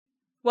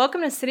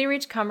Welcome to City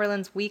Reach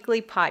Cumberland's weekly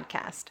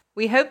podcast.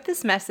 We hope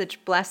this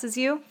message blesses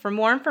you. For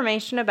more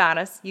information about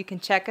us, you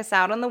can check us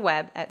out on the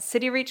web at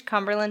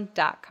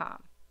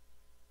cityreachcumberland.com.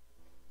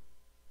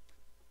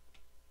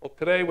 Well,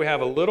 today we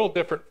have a little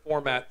different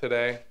format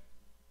today.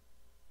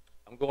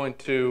 I want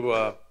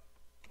to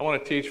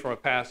teach from a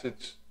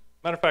passage.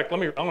 Matter of fact,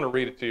 I'm going to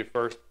read it to you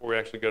first before we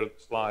actually go to the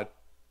slide.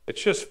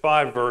 It's just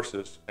 5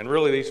 verses, and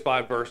really these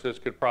 5 verses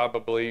you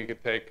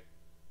could take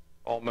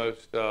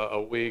almost a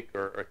week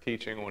or a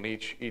teaching on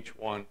each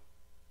one.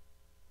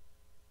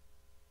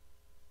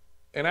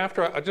 And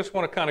after, I just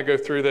want to kind of go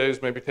through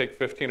those, maybe take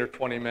 15 or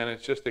 20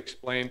 minutes, just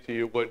explain to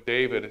you what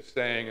David is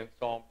saying in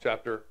Psalm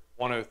chapter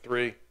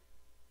 103.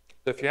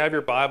 So if you have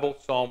your Bible,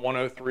 Psalm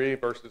 103,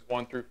 verses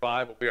 1 through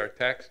 5 will be our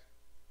text.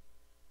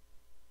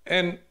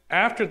 And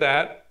after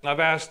that,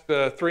 I've asked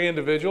 3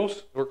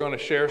 individuals who are going to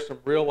share some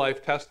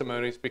real-life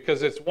testimonies,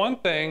 because it's one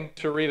thing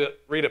to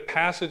read a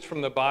passage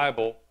from the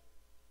Bible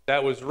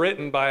that was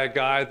written by a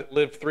guy that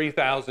lived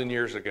 3,000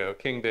 years ago,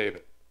 King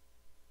David.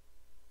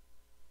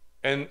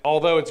 And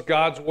although it's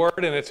God's word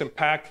and it's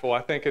impactful,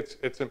 I think it's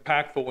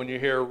impactful when you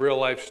hear a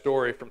real-life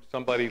story from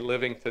somebody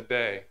living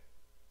today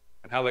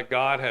and how that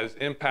God has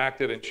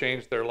impacted and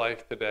changed their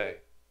life today.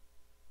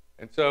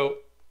 And so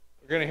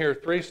we're going to hear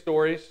 3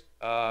 stories,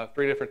 3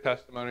 different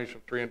testimonies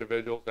from 3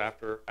 individuals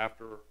after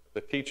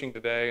the teaching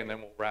today, and then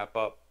we'll wrap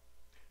up.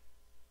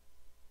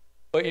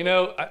 But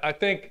I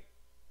think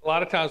a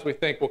lot of times we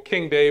think, well,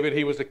 King David,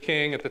 he was a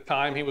king. At the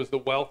time, he was the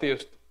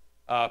wealthiest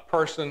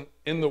person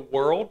in the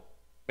world,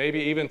 maybe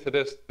even to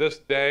this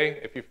day,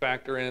 if you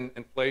factor in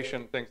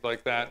inflation, things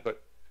like that.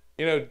 But,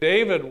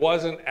 David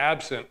wasn't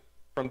absent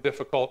from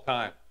difficult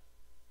times.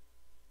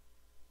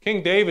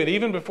 King David,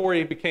 even before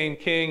he became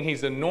king,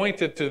 he's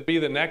anointed to be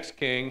the next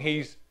king.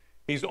 He's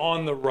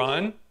on the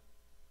run.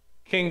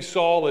 King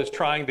Saul is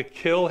trying to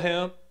kill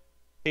him.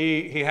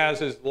 He has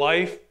his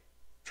life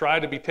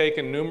tried to be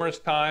taken numerous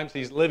times.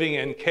 He's living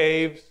in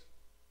caves.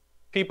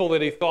 People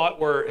that he thought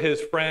were his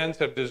friends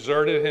have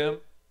deserted him.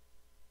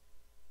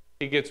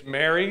 He gets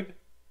married.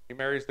 He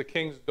marries the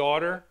king's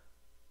daughter.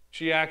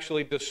 She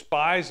actually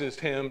despises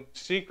him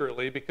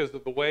secretly because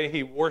of the way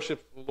he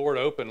worships the Lord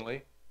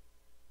openly.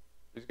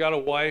 He's got a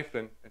wife,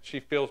 and she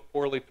feels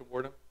poorly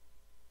toward him.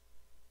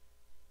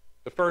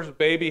 The first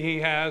baby he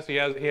has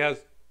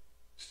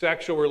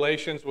sexual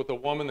relations with a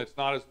woman that's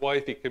not his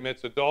wife. He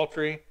commits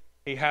adultery.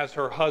 He has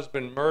her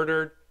husband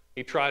murdered.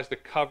 He tries to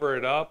cover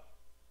it up.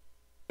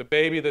 The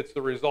baby that's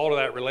the result of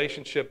that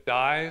relationship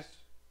dies.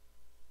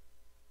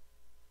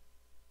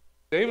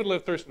 David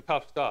lived through some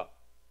tough stuff.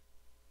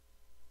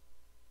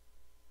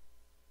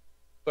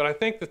 But I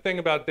think the thing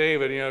about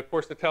David, of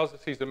course it tells us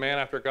he's a man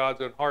after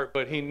God's own heart,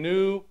 but he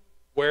knew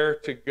where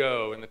to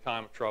go in the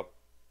time of trouble.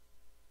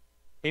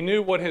 He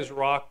knew what his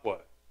rock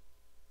was.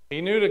 He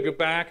knew to go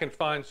back and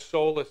find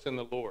solace in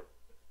the Lord.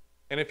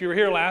 And if you were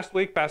here last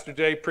week, Pastor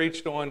Jay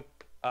preached on,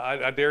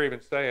 I dare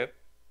even say it,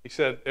 he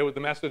said the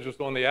message was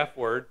on the F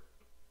word.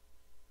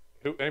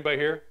 Anybody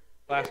here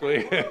last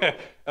week? The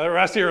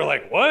rest of you are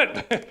like, what?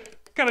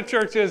 What kind of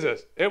church is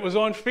this? It was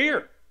on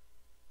fear.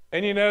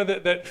 And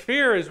that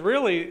fear is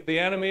really the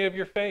enemy of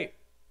your faith.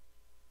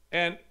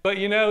 But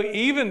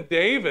even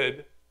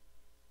David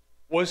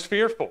was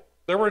fearful.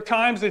 There were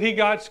times that he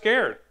got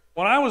scared.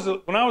 When I was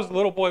a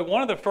little boy,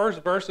 one of the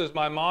first verses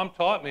my mom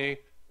taught me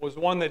was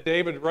one that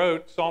David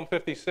wrote, Psalm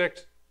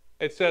 56.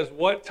 It says,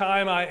 "What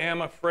time I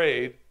am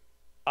afraid,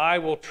 I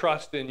will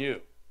trust in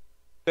you."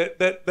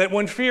 That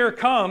when fear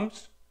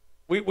comes,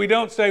 we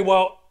don't say,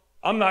 well,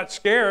 I'm not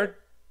scared.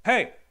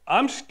 Hey,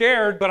 I'm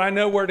scared, but I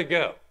know where to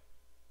go.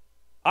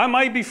 I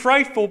might be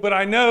frightful, but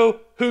I know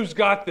who's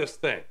got this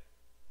thing.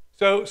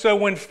 So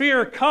when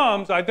fear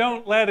comes, I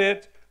don't let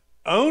it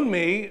own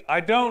me. I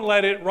don't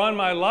let it run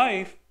my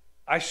life.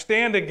 I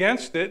stand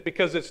against it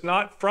because it's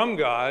not from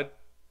God.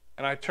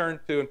 And I turn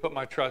to and put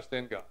my trust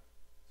in God.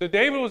 So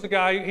David was a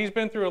guy, he's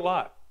been through a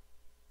lot.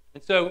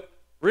 And so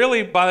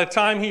really by the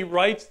time he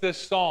writes this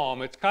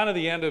psalm, it's kind of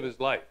the end of his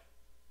life.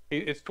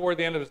 It's toward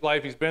the end of his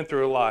life. He's been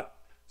through a lot.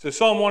 So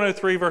Psalm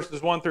 103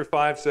 verses 1 through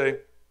 5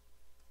 say,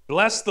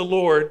 "Bless the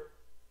Lord,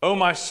 O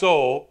my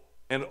soul,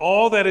 and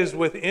all that is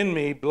within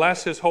me,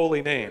 bless his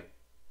holy name.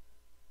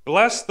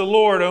 Bless the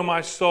Lord, O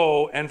my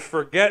soul, and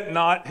forget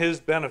not his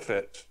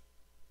benefits,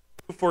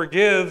 who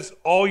forgives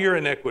all your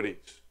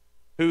iniquities,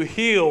 who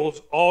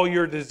heals all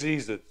your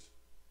diseases,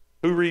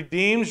 who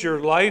redeems your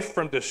life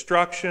from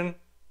destruction,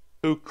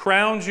 who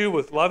crowns you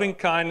with loving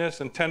kindness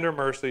and tender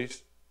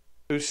mercies,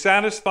 who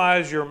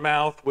satisfies your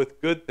mouth with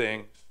good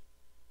things,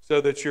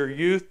 so that your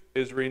youth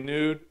is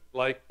renewed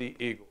like the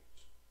eagles."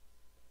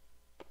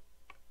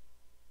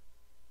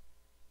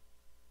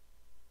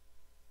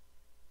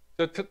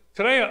 So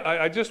today,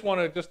 I just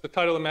want to, the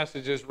title of the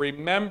message is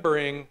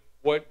Remembering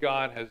What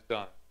God Has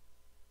Done.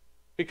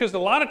 Because a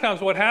lot of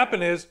times what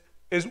happens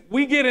is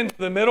we get into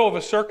the middle of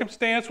a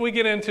circumstance, we're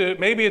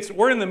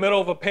in the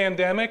middle of a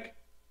pandemic.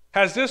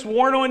 Has this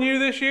worn on you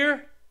this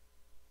year?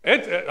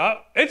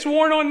 It's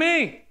worn on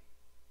me,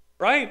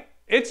 right?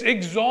 It's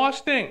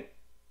exhausting.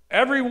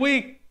 Every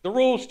week the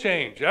rules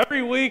change.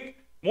 Every week,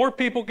 more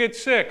people get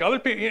sick. Other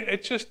people,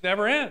 it just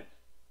never ends.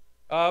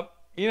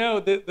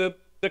 The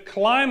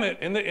climate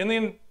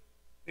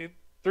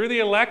through the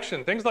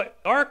election, things like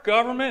our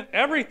government,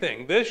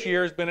 everything this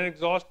year has been an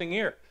exhausting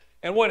year.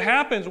 And what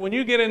happens when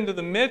you get into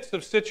the midst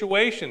of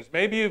situations,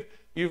 maybe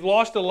you've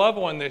lost a loved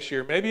one this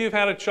year, maybe you've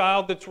had a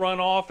child that's run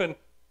off and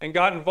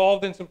got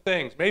involved in some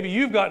things, maybe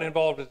you've gotten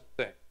involved in some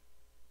things.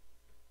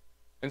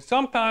 And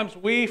sometimes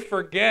we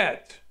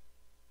forget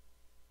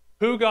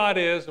who God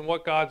is and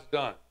what God's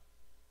done.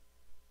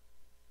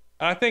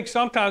 And I think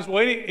sometimes,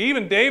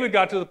 even David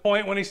got to the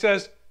point when he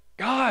says,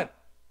 God,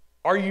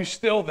 are you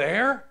still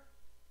there?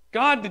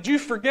 God, did you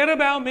forget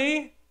about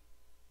me?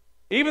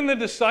 Even the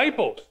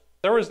disciples.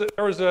 There was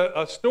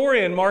a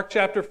story in Mark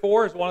chapter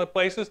 4 is one of the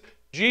places.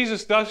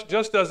 Jesus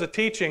just does a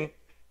teaching,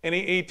 and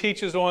he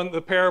teaches on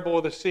the parable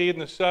of the seed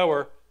and the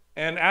sower.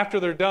 And after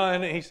they're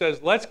done, he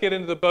says, let's get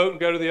into the boat and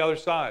go to the other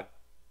side.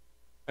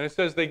 And it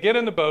says they get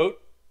in the boat,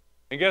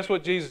 and guess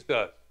what Jesus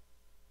does?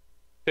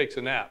 Takes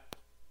a nap.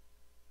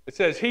 It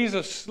says he's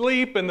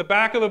asleep in the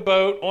back of the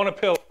boat on a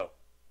pillow.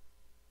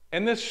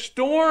 And this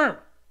storm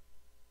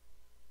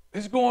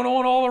is going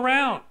on all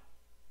around.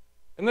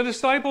 And the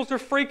disciples are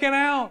freaking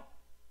out.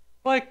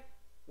 Like,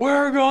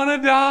 we're going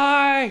to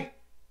die.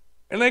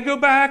 And they go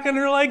back and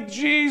they're like,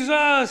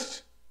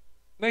 Jesus.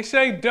 And they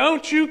say,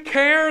 don't you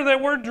care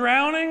that we're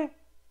drowning?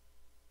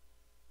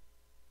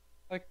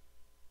 Like,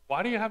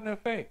 why do you have no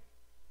faith?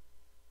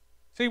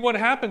 See, what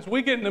happens,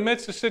 we get in the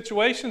midst of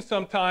situations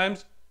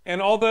sometimes, and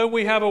although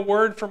we have a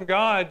word from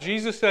God,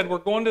 Jesus said we're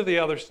going to the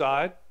other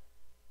side.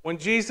 When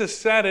Jesus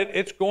said it,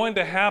 it's going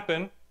to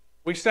happen.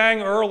 We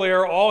sang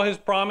earlier, all his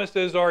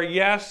promises are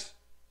yes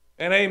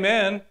and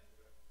amen.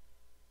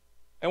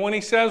 And when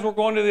he says we're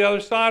going to the other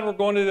side, we're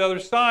going to the other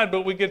side,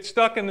 but we get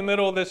stuck in the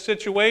middle of this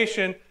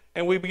situation,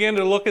 and we begin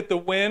to look at the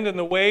wind and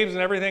the waves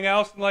and everything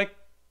else, and like,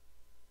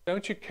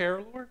 don't you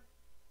care, Lord?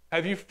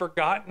 Have you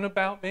forgotten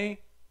about me?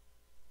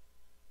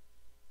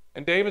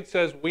 And David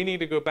says we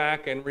need to go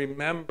back and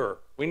remember.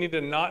 We need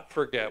to not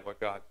forget what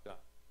God's done.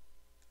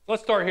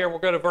 Let's start here. We'll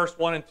go to verse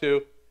 1 and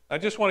 2. I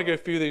just want to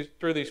go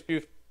through these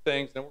few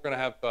things, and we're going to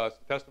have some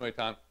testimony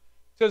time.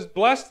 It says,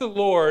 bless the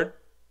Lord,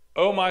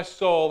 O my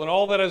soul, and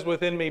all that is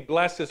within me,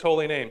 bless his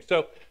holy name.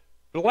 So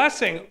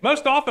blessing,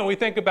 most often we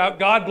think about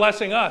God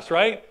blessing us,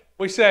 right?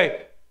 We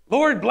say,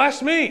 Lord,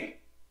 bless me.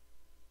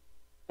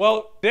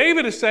 Well,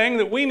 David is saying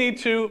that we need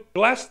to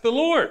bless the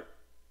Lord.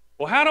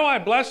 Well, how do I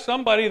bless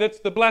somebody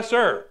that's the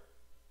blesser?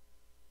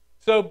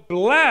 So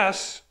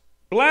bless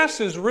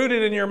is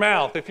rooted in your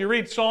mouth. If you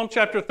read Psalm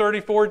chapter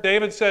 34,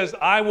 David says,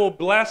 I will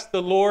bless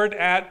the Lord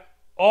at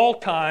all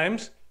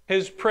times.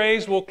 His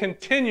praise will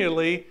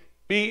continually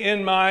be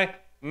in my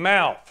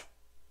mouth.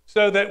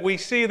 So that we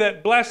see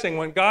that blessing.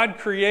 When God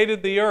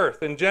created the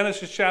earth, in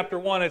Genesis chapter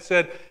 1, it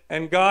said,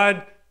 and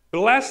God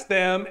blessed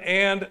them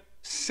and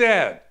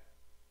said.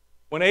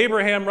 When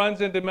Abraham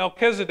runs into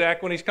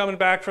Melchizedek, when he's coming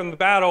back from the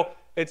battle,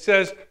 it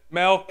says,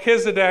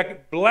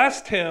 Melchizedek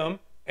blessed him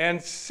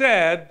and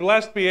said,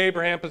 blessed be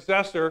Abraham,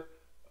 possessor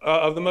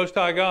of the Most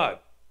High God.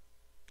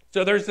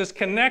 So there's this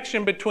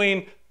connection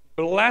between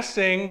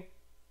blessing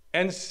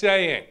and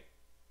saying.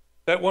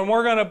 That when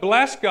we're going to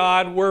bless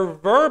God, we're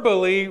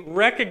verbally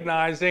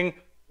recognizing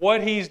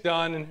what he's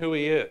done and who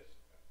he is.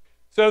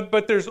 So,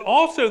 but there's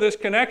also this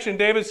connection.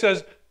 David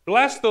says,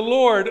 bless the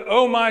Lord,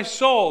 O my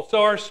soul.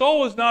 So our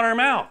soul is not our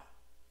mouth.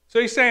 So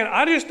he's saying,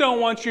 I just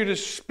don't want you to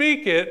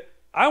speak it.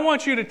 I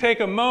want you to take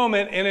a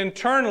moment and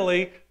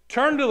internally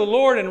turn to the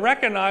Lord and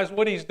recognize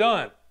what he's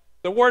done.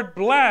 The word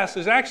bless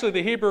is actually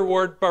the Hebrew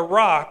word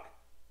barak,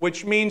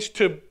 which means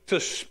to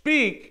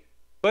speak,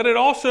 but it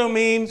also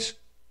means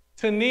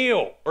to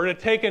kneel or to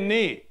take a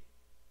knee.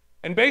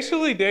 And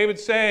basically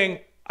David's saying,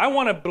 I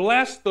want to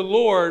bless the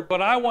Lord,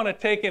 but I want to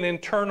take an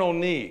internal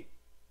knee.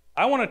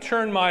 I want to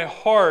turn my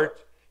heart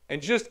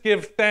and just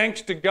give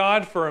thanks to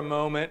God for a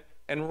moment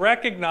and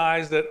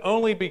recognize that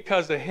only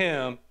because of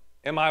him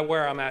am I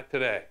where I'm at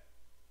today.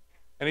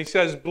 And he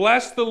says,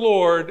 bless the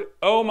Lord,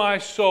 O my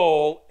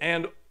soul,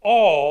 and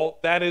all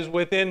that is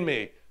within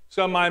me.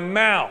 So my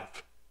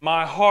mouth,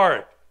 my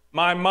heart,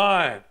 my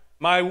mind,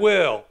 my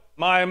will,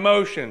 my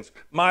emotions,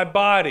 my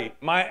body,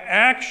 my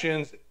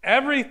actions,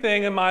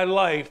 everything in my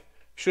life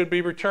should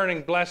be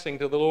returning blessing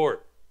to the Lord.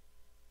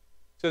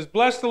 It says,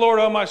 bless the Lord,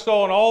 O my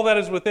soul, and all that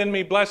is within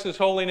me, bless his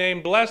holy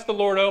name. Bless the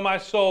Lord, O my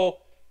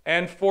soul,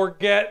 and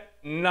forget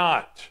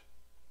not.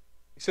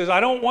 He says, I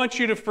don't want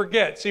you to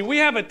forget. See, we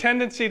have a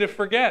tendency to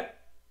forget.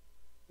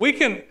 We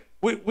don't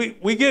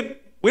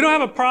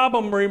have a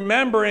problem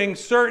remembering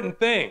certain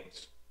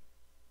things.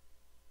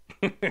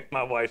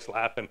 My wife's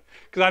laughing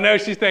because I know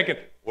she's thinking,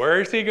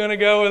 where is he going to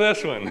go with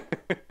this one?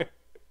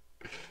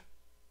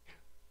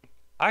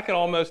 I can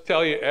almost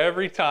tell you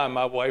every time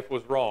my wife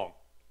was wrong.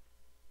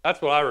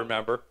 That's what I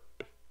remember.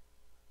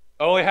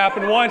 Only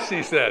happened once,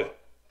 she said.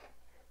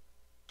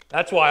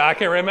 That's why I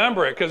can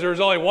remember it, because there was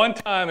only one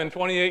time in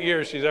 28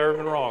 years she's ever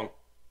been wrong.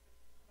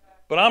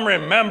 But I'm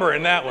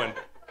remembering that one.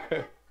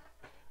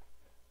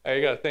 Hey,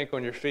 you got to think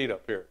on your feet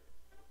up here.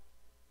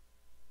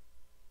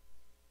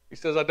 He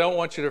says, I don't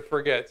want you to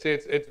forget. See,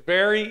 it's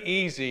very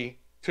easy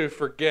to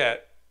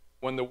forget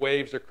when the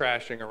waves are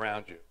crashing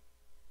around you,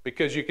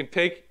 because you can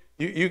take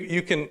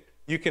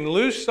you can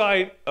lose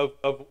sight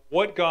of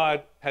what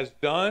God has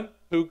done,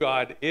 who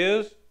God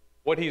is,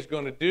 what he's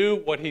going to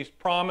do, what he's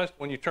promised,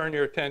 when you turn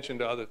your attention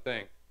to other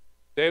things.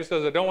 David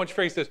says, I don't want you to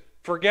forget this.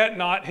 Forget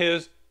not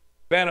his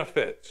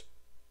benefits.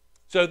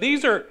 So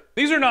these are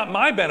not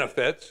my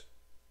benefits.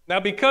 Now,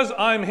 because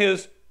I'm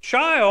his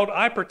child,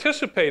 I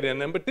participate in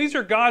them, but these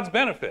are God's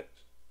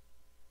benefits.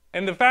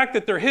 And the fact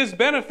that they're his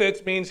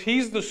benefits means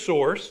he's the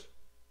source,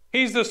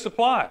 he's the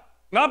supply.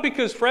 Not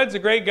because Fred's a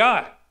great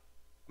guy.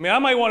 I mean, I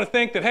might want to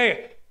think that,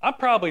 hey, I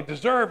probably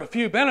deserve a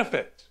few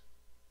benefits.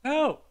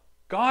 No,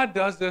 God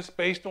does this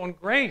based on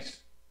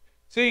grace.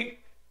 See,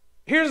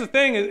 here's the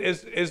thing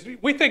is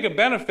we think of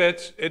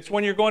benefits, it's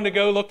when you're going to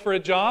go look for a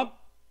job.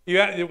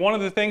 One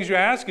of the things you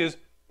ask is,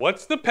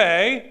 what's the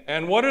pay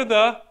and what are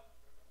the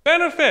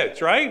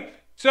benefits, right?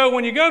 So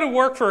when you go to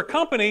work for a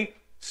company,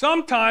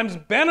 sometimes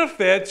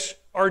benefits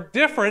are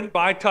different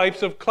by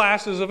types of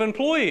classes of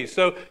employees.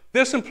 So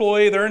this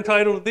employee, they're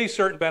entitled to these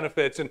certain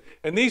benefits.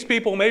 And these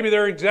people, maybe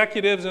they're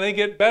executives and they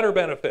get better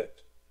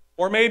benefits.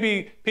 Or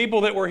maybe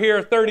people that were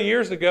here 30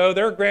 years ago,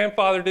 they're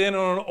grandfathered in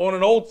on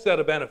an old set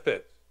of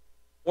benefits.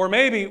 Or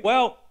maybe,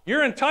 well,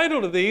 you're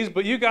entitled to these,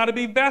 but you got to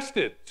be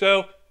vested.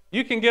 So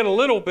you can get a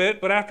little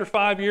bit, but after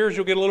 5 years,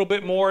 you'll get a little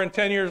bit more, and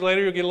 10 years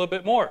later, you'll get a little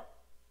bit more.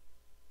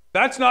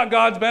 That's not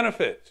God's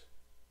benefits.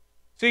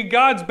 See,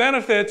 God's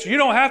benefits, you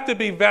don't have to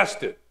be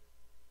vested.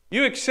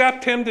 You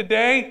accept him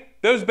today,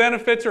 those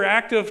benefits are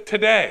active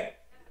today.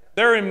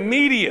 They're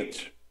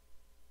immediate.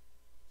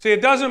 See, it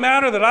doesn't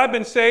matter that I've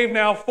been saved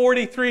now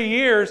 43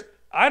 years.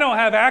 I don't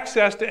have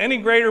access to any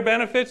greater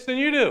benefits than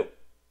you do,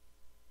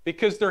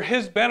 because they're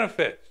his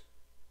benefits.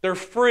 They're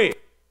free.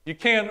 You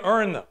can't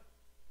earn them.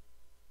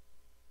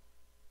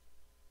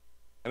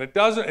 And it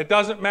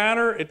doesn't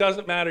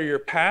matter your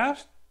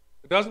past.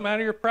 It doesn't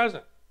matter your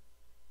present.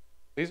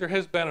 These are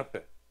his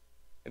benefits.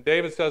 And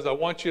David says, I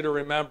want you to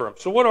remember them.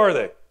 So what are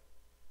they?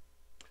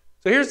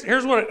 So here's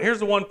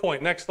the one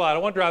point. Next slide. I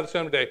want to drive this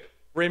home today.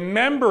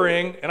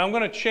 Remembering, and I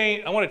want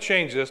to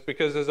change this,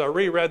 because as I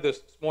reread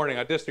this morning,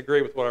 I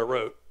disagree with what I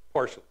wrote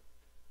partially.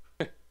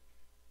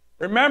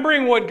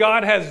 Remembering what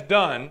God has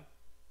done.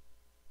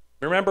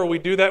 Remember, we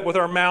do that with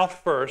our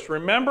mouth first.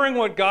 Remembering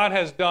what God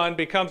has done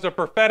becomes a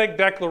prophetic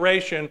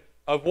declaration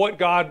of what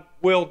God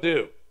will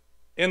do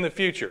in the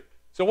future.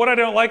 So what I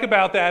don't like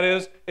about that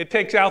is it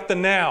takes out the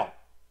now.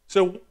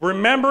 So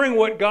remembering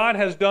what God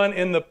has done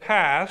in the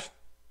past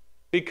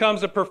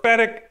becomes a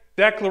prophetic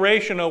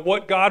declaration of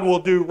what God will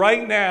do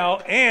right now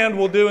and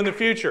will do in the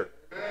future.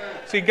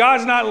 See,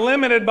 God's not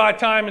limited by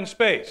time and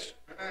space.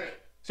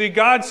 See,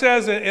 God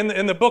says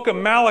in the book of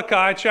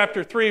Malachi,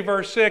 chapter 3,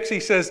 verse 6, he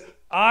says,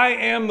 I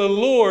am the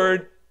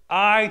Lord,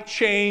 I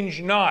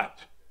change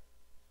not.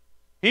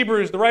 The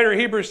writer of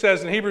Hebrews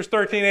says in Hebrews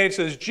 13:8,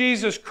 says,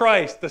 Jesus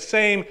Christ, the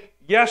same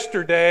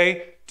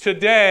yesterday,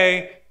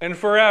 today, and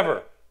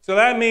forever. So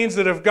that means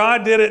that if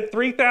God did it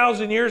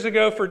 3,000 years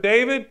ago for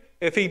David,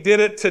 if he did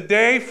it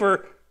today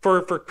for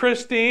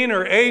Christine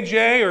or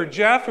AJ or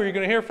Jeff, who you're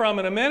going to hear from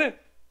in a minute,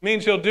 it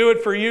means he'll do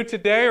it for you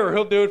today or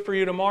he'll do it for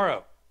you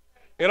tomorrow.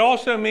 It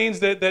also means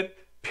that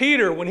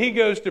Peter, when he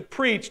goes to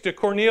preach to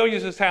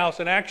Cornelius' house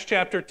in Acts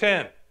chapter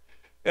 10,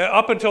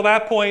 up until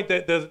that point,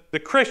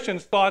 the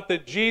Christians thought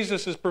that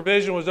Jesus'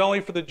 provision was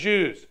only for the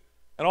Jews.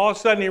 And all of a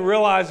sudden he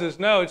realizes,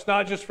 no, it's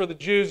not just for the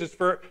Jews, it's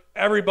for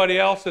everybody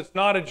else that's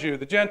not a Jew,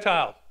 the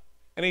Gentiles.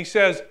 And he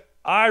says,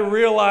 I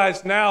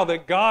realize now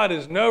that God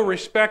is no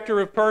respecter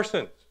of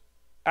persons.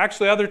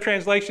 Actually, other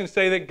translations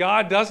say that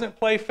God doesn't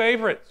play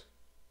favorites.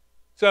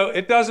 So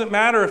it doesn't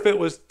matter if it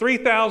was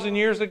 3,000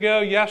 years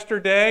ago,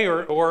 yesterday,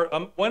 or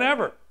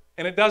whenever.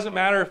 And it doesn't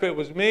matter if it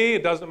was me,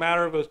 it doesn't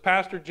matter if it was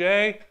Pastor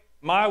Jay,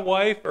 my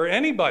wife, or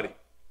anybody.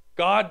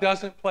 God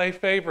doesn't play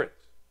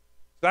favorites.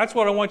 So that's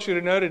what I want you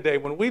to know today.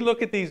 When we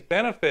look at these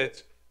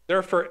benefits,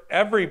 they're for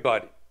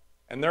everybody,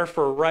 and they're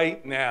for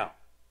right now.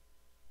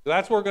 So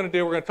that's what we're going to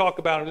do. We're going to talk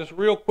about them just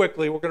real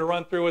quickly. We're going to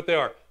run through what they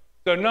are.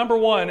 So number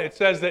one, it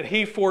says that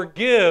he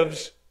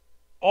forgives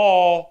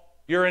all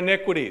your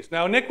iniquities.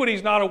 Now, iniquity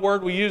is not a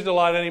word we use a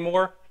lot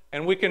anymore,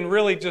 and we can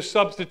really just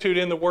substitute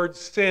in the word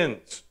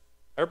sins.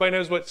 Everybody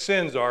knows what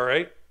sins are,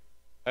 right?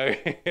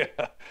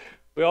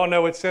 We all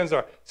know what sins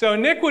are. So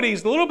iniquity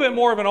is a little bit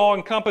more of an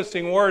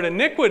all-encompassing word.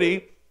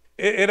 Iniquity,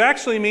 it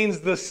actually means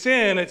the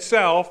sin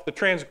itself, the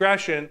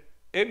transgression.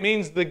 It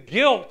means the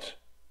guilt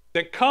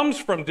that comes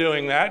from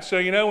doing that. So,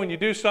 when you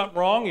do something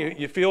wrong,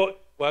 you feel,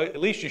 well, at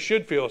least you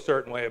should feel a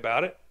certain way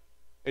about it.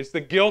 It's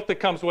the guilt that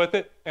comes with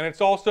it, and it's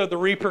also the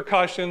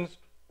repercussions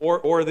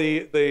or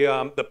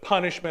the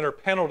punishment or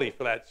penalty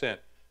for that sin.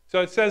 So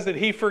it says that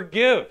he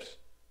forgives.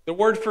 The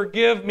word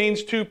forgive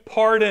means to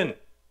pardon.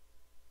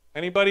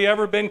 Anybody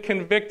ever been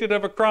convicted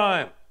of a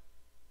crime?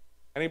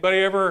 Anybody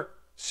ever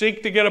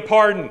seek to get a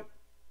pardon?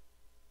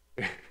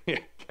 Can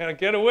I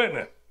get a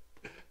witness?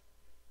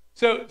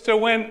 So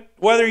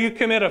whether you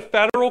commit a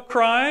federal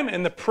crime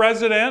and the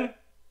president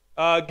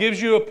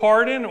gives you a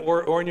pardon,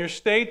 or in your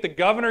state, the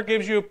governor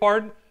gives you a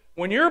pardon.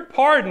 When you're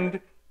pardoned,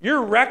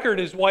 your record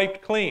is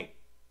wiped clean.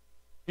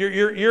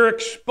 You're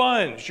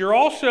expunged. You're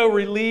also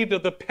relieved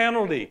of the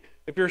penalty.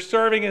 If you're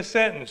serving a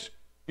sentence,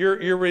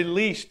 you're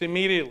released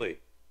immediately.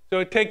 So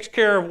it takes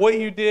care of what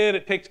you did.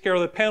 It takes care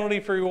of the penalty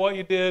for what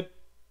you did.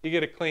 You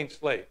get a clean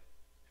slate.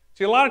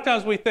 See, a lot of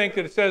times we think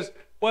that it says,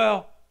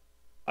 well,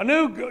 I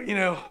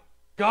know,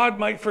 God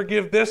might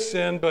forgive this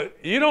sin, but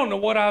you don't know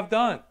what I've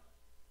done.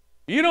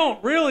 You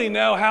don't really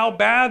know how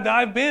bad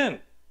I've been.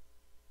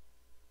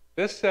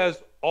 This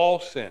says all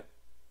sin.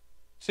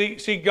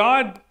 See,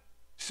 God,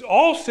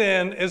 all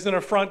sin is an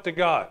affront to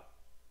God.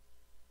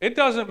 It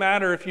doesn't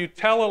matter if you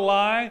tell a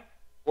lie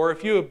or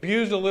if you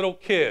abuse a little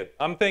kid.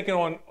 I'm thinking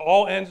on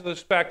all ends of the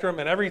spectrum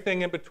and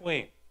everything in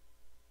between.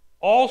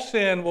 All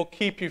sin will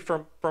keep you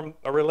from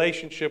a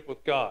relationship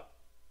with God.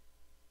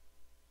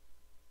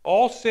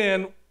 All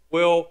sin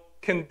will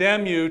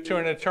condemn you to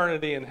an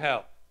eternity in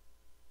hell.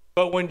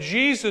 But when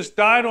Jesus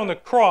died on the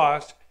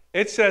cross,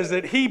 it says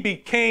that he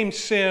became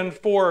sin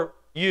for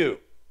you.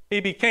 He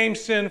became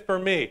sin for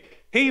me.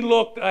 He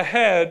looked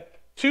ahead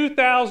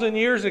 2,000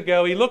 years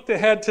ago. He looked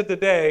ahead to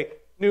today,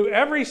 knew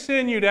every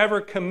sin you'd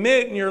ever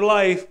commit in your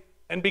life,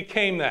 and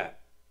became that.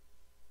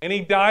 And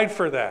he died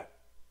for that.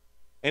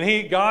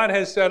 And God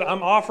has said,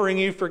 I'm offering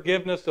you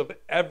forgiveness of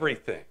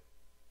everything.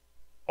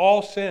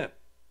 All sin.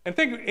 And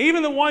think,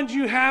 even the ones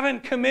you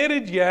haven't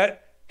committed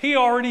yet, he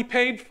already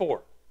paid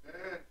for.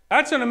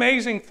 That's an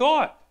amazing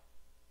thought.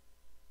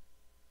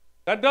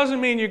 That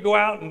doesn't mean you go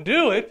out and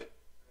do it.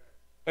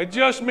 It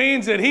just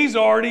means that he's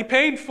already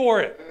paid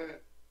for it.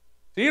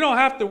 So you don't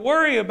have to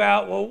worry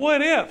about, well,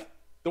 what if?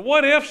 The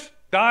what ifs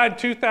died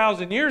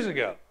 2,000 years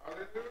ago.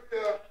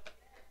 Hallelujah.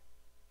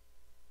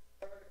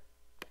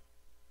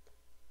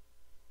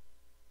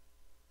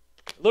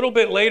 A little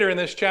bit later in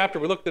this chapter,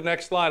 we look at the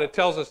next slide, it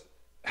tells us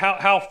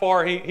how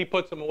far he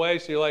puts them away.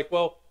 So you're like,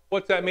 well,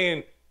 what's that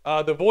mean?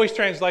 The Voice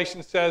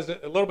translation says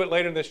a little bit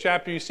later in this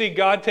chapter, you see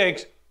God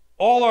takes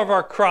all of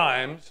our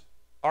crimes,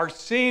 our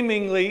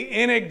seemingly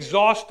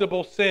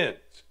inexhaustible sins.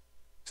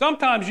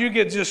 Sometimes you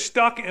get just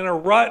stuck in a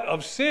rut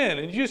of sin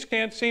and you just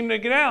can't seem to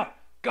get out.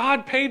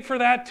 God paid for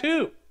that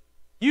too.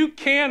 You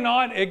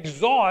cannot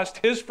exhaust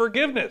his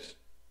forgiveness.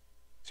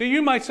 So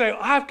you might say,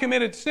 I've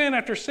committed sin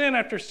after sin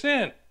after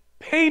sin.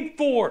 Paid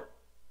for.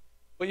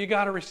 But you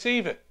got to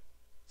receive it.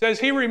 It says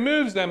he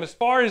removes them as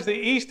far as the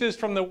east is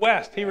from the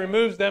west. He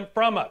removes them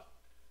from us.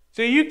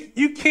 So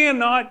you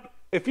cannot,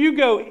 if you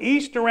go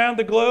east around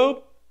the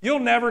globe, you'll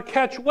never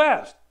catch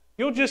west.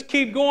 You'll just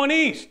keep going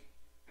east.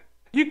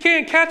 You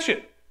can't catch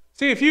it.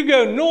 See, if you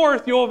go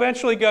north, you'll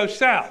eventually go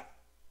south.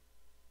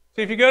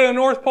 See, if you go to the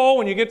North Pole,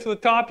 when you get to the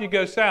top, you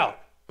go south.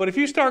 But if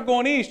you start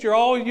going east,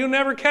 you'll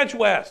never catch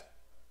west.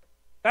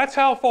 That's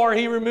how far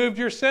he removed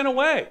your sin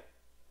away.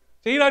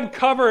 See, he doesn't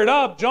cover it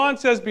up. John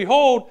says,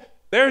 behold,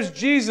 there's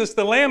Jesus,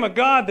 the Lamb of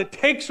God, that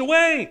takes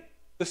away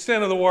the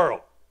sin of the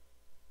world.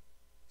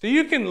 So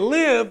you can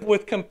live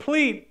with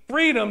complete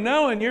freedom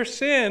knowing your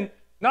sin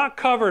not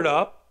covered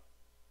up,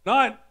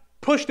 not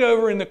pushed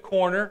over in the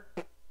corner,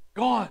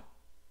 gone,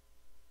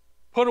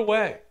 put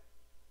away.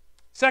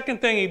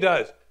 Second thing he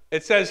does,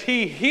 it says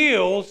he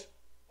heals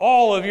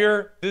all of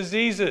your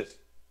diseases.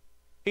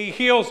 He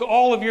heals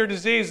all of your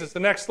diseases. The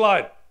next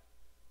slide.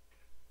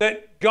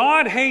 That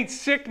God hates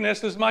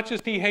sickness as much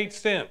as he hates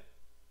sin.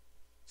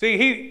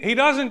 See, he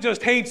doesn't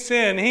just hate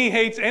sin, he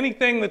hates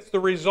anything that's the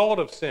result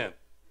of sin.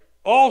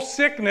 All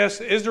sickness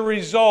is a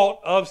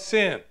result of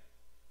sin.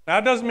 Now,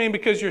 it doesn't mean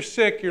because you're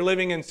sick, you're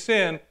living in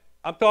sin.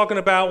 I'm talking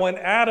about when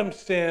Adam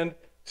sinned,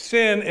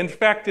 sin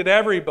infected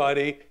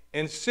everybody,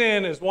 and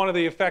sin is one of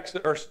the effects,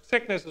 or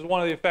sickness is one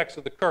of the effects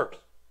of the curse.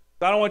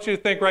 So I don't want you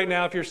to think right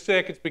now if you're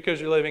sick, it's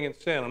because you're living in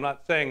sin. I'm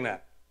not saying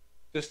that.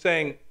 Just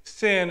saying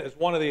sin is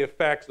one of the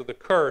effects of the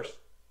curse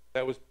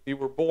that you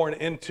were born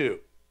into.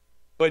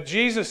 But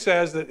Jesus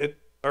says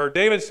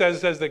David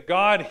says that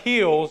God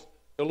heals,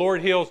 the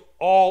Lord heals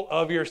all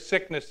of your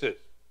sicknesses.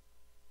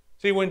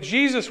 See, when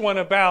Jesus went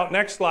about,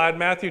 next slide,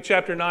 Matthew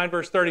chapter 9,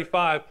 verse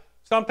 35,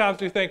 sometimes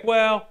we think,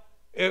 well,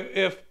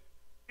 if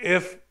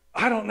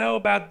I don't know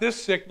about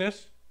this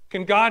sickness,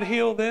 can God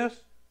heal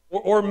this?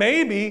 Or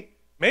maybe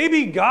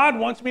God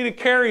wants me to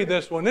carry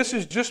this one. This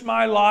is just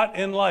my lot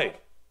in life.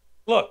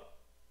 Look,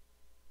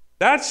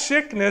 that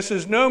sickness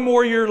is no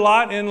more your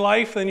lot in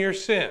life than your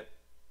sin.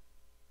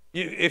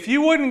 If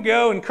you wouldn't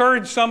go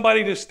encourage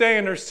somebody to stay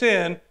in their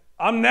sin,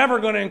 I'm never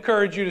going to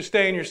encourage you to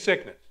stay in your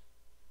sickness.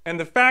 And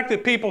the fact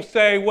that people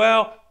say,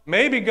 well,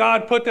 maybe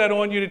God put that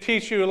on you to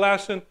teach you a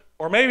lesson,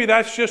 or maybe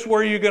that's just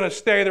where you're going to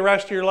stay the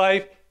rest of your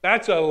life,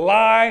 that's a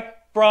lie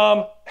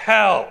from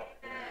hell.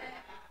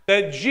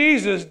 That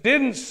Jesus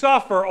didn't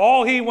suffer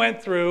all he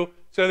went through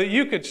so that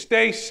you could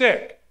stay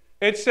sick.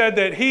 It said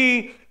that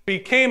he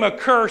became a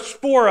curse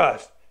for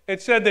us.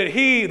 It said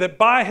that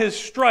by his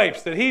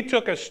stripes, that he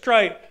took a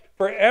stripe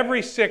for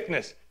every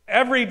sickness,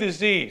 every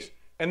disease,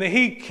 and that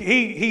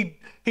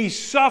he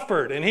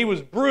suffered and he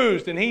was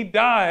bruised and he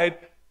died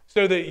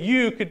so that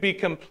you could be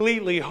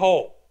completely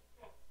whole.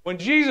 When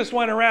Jesus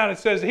went around, it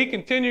says he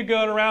continued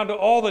going around to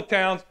all the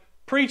towns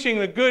preaching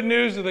the good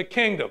news of the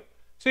kingdom.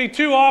 See,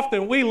 too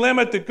often we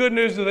limit the good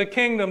news of the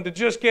kingdom to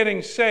just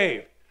getting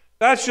saved.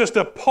 That's just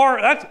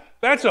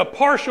that's a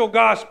partial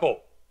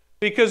gospel.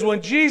 Because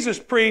when Jesus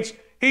preached,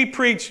 he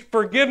preached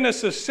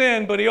forgiveness of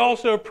sin, but he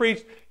also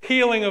preached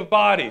healing of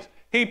bodies.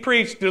 He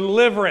preached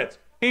deliverance.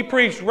 He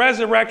preached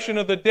resurrection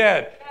of the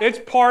dead. It's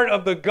part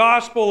of the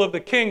gospel of the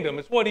kingdom.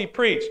 It's what he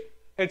preached.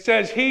 It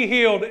says he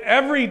healed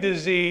every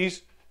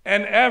disease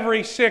and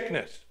every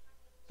sickness.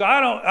 So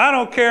I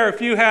don't care if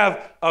you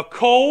have a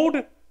cold.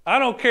 I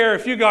don't care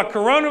if you got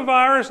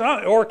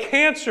coronavirus or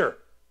cancer.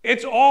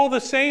 It's all the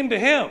same to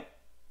him.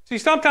 See,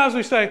 sometimes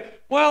we say,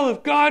 well,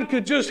 if God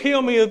could just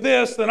heal me of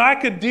this, then I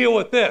could deal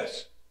with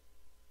this.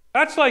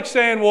 That's like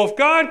saying, well, if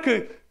God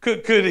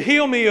could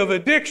heal me of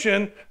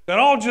addiction, then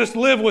I'll just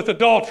live with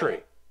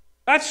adultery.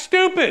 That's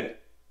stupid.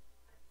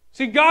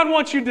 See, God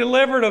wants you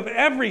delivered of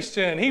every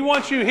sin. He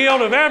wants you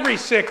healed of every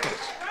sickness.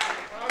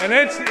 And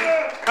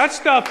that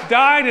stuff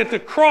died at the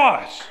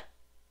cross.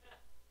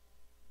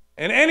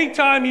 And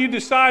anytime you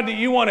decide that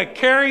you want to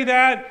carry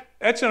that,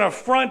 that's an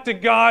affront to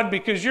God,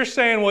 because you're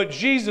saying what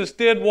Jesus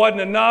did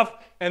wasn't enough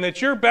and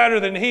that you're better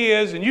than he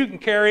is and you can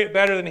carry it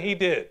better than he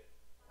did.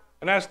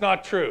 And that's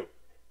not true.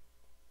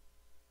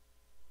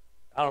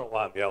 I don't know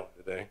why I'm yelling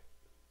today.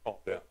 Calm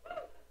down.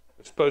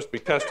 It's supposed to be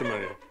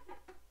testimony.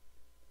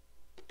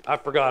 I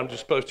forgot I'm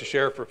just supposed to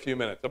share for a few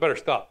minutes. I better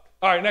stop.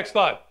 All right, next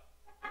slide.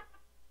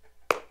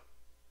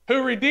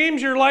 Who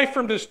redeems your life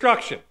from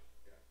destruction.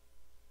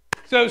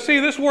 So see,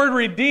 this word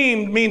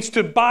redeemed means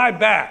to buy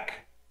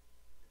back.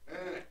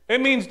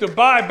 It means to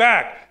buy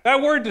back.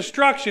 That word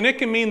destruction, it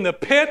can mean the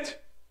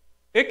pit.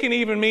 It can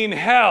even mean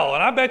hell.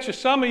 And I bet you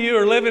some of you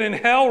are living in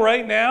hell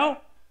right now.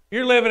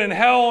 You're living in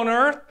hell on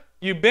earth.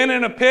 You've been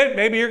in a pit.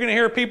 Maybe you're going to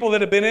hear people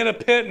that have been in a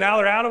pit, now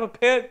they're out of a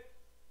pit.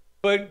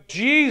 But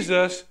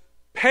Jesus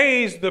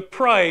pays the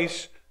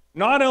price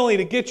not only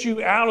to get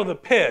you out of the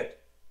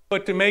pit,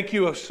 but to make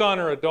you a son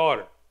or a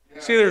daughter.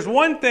 Yeah. See, there's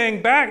one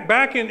thing,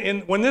 back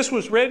in when this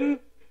was written,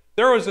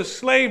 there was a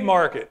slave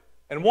market.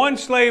 And one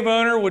slave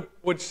owner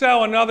would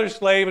sell another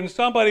slave, and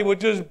somebody would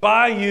just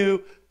buy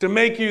you to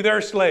make you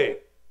their slave.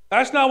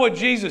 That's not what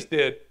Jesus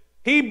did.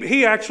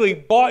 He actually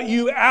bought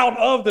you out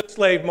of the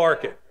slave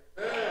market.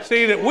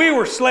 See, that we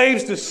were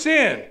slaves to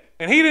sin.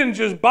 And he didn't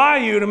just buy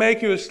you to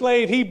make you a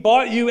slave. He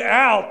bought you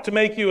out to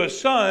make you a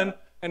son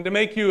and to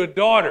make you a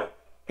daughter.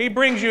 He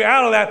brings you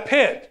out of that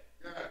pit.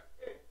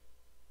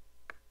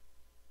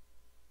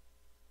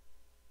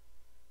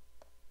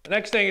 The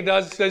next thing he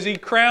does, it says he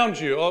crowns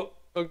you. Oh,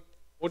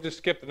 we'll just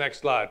skip the next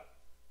slide.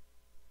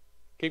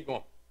 Keep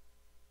going.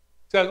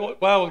 It says,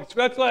 well,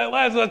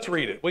 let's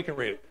read it. We can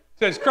read it.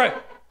 It says,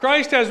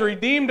 Christ has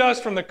redeemed us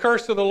from the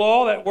curse of the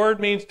law. That word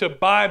means to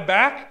buy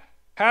back,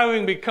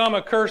 having become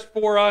a curse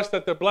for us,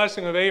 that the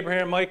blessing of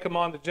Abraham might come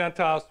on the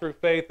Gentiles through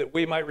faith, that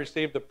we might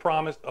receive the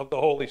promise of the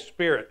Holy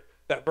Spirit.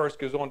 That verse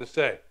goes on to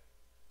say.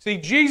 See,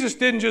 Jesus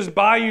didn't just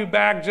buy you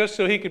back just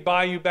so he could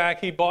buy you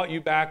back. He bought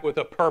you back with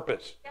a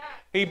purpose.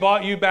 He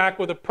bought you back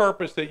with a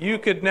purpose that you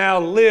could now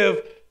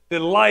live the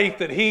life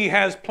that he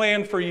has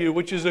planned for you,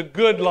 which is a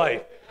good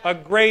life, a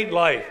great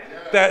life.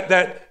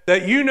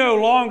 That you no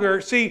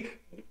longer, see,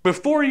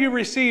 before you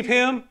receive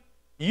him,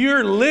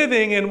 you're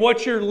living in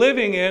what you're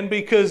living in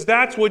because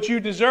that's what you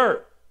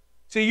deserve.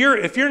 See,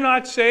 if you're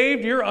not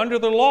saved, you're under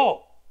the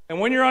law. And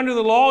when you're under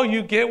the law,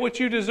 you get what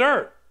you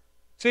deserve.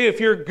 See,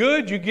 if you're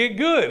good, you get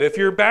good. If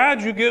you're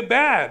bad, you get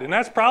bad. And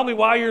that's probably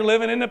why you're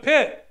living in the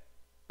pit,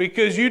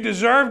 because you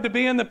deserve to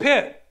be in the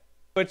pit.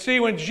 But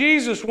see, when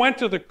Jesus went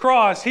to the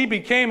cross, he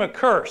became a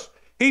curse.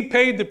 He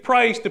paid the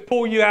price to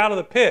pull you out of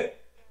the pit.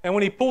 And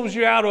when he pulls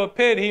you out of a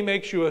pit, he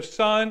makes you a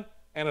son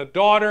and a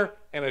daughter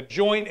and a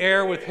joint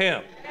heir with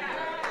him.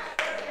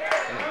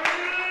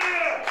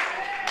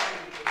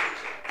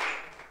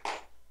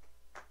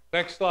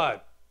 Next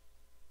slide.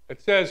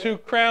 It says, who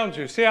crowns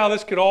you? See how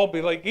this could all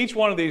be like, each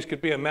one of these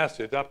could be a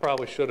message. I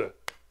probably shouldn't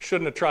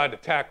have tried to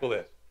tackle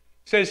this.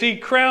 It says, he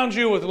crowns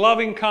you with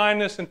loving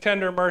kindness and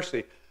tender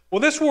mercy. Well,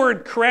 this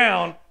word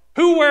crown,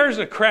 who wears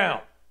a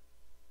crown?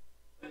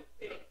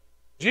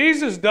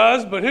 Jesus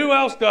does, but who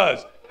else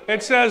does?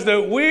 It says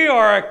that we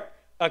are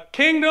a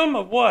kingdom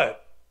of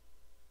what?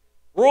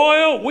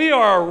 Royal. We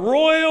are a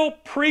royal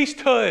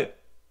priesthood.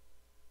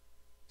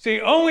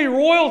 See, only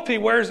royalty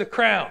wears a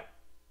crown.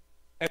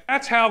 And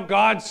that's how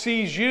God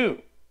sees you.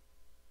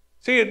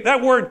 See,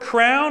 that word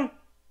crown,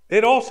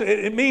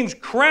 it means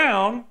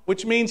crown,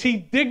 which means he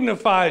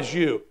dignifies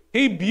you.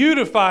 He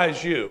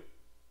beautifies you.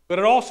 But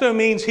it also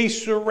means he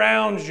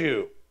surrounds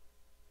you.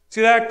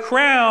 See, that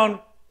crown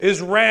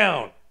is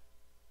round.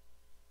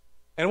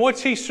 And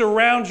what's he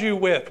surround you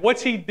with?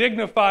 What's he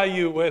dignify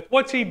you with?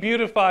 What's he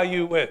beautify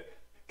you with?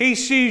 He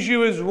sees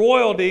you as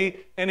royalty,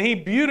 and he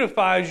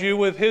beautifies you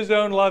with his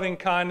own loving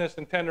kindness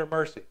and tender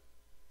mercy.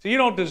 So you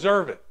don't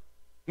deserve it.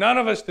 None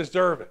of us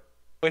deserve it.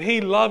 But he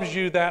loves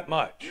you that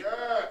much.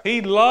 Yes.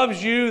 He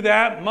loves you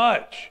that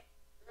much.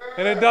 Yes.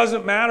 And it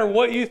doesn't matter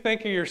what you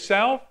think of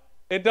yourself.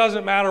 It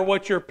doesn't matter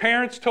what your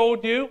parents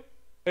told you.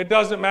 It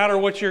doesn't matter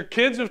what your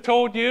kids have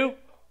told you.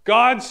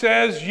 God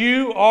says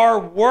you are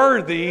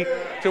worthy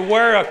to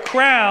wear a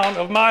crown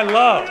of my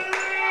love.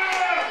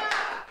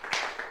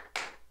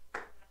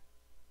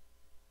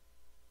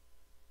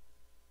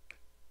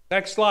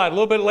 Next slide. A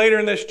little bit later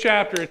in this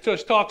chapter, it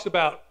just talks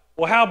about,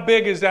 well, how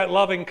big is that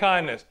loving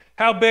kindness?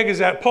 How big is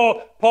that?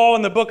 Paul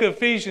in the book of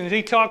Ephesians,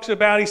 he talks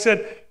about, he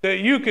said that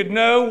you could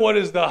know what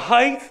is the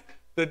height,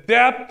 the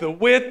depth, the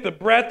width, the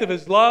breadth of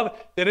his love,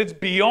 that it's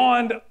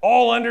beyond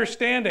all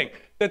understanding.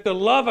 That the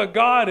love of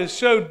God is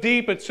so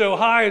deep, it's so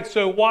high, it's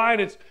so wide,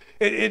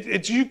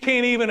 it's you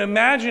can't even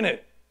imagine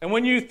it. And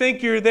when you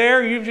think you're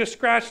there, you've just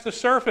scratched the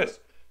surface.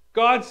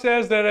 God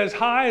says that as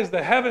high as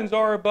the heavens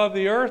are above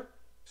the earth,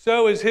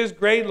 so is his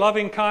great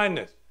loving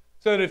kindness.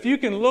 So that if you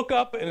can look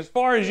up and as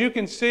far as you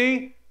can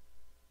see,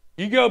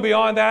 you go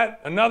beyond that,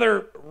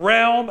 another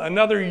realm,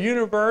 another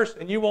universe,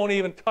 and you won't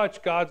even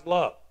touch God's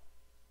love.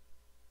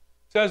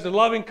 It says the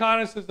loving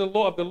kindness of the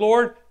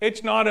Lord,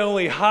 it's not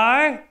only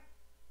high,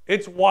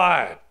 it's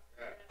wide.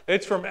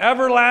 It's from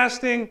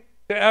everlasting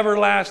to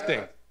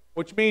everlasting,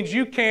 which means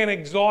you can't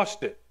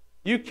exhaust it.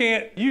 You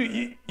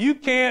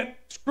can't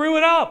screw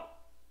it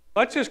up.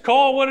 Let's just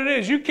call it what it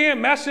is. You can't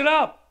mess it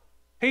up.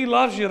 He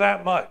loves you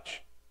that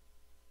much.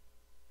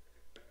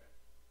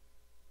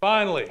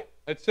 Finally,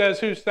 it says,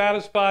 who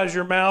satisfies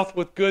your mouth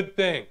with good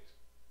things,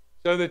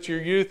 so that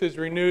your youth is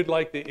renewed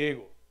like the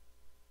eagle.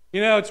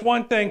 You know, it's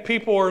one thing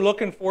people are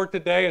looking for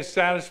today is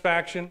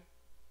satisfaction.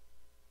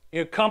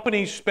 You know,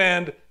 companies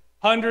spend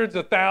hundreds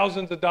of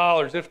thousands of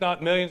dollars, if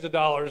not millions of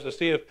dollars, to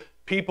see if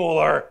people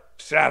are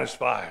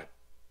satisfied.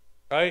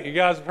 Right? You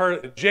guys have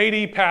heard of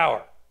J.D.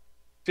 Power.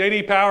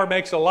 J.D. Power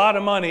makes a lot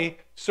of money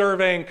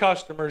surveying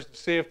customers to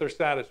see if they're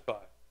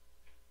satisfied.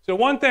 So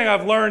one thing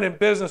I've learned in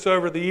business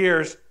over the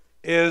years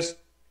is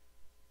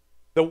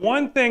the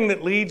one thing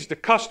that leads to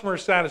customer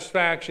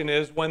satisfaction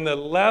is when the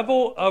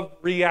level of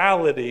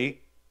reality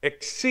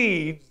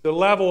exceeds the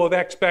level of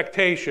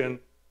expectation,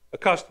 a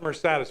customer is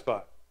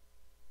satisfied.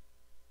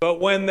 But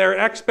when their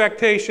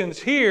expectations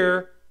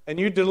here and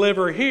you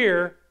deliver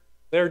here,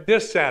 they're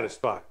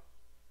dissatisfied.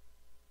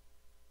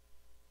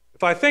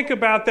 If I think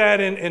about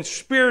that in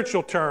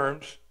spiritual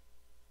terms,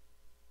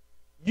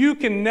 you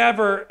can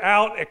never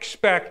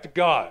out-expect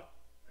God.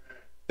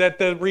 That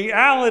the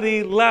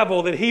reality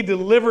level that he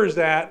delivers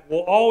at will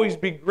always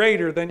be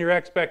greater than your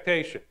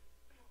expectation.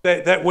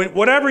 That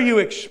whatever you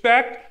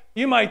expect,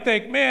 you might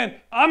think, man,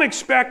 I'm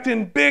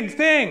expecting big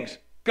things.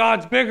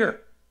 God's bigger.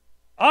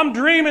 I'm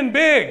dreaming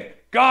big.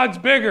 God's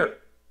bigger.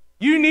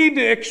 You need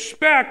to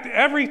expect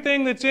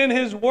everything that's in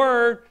his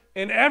word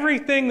and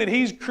everything that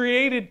he's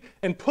created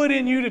and put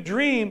in you to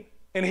dream,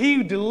 and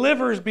he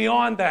delivers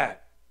beyond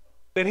that.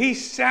 That he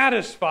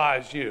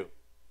satisfies you.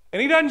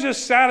 And he doesn't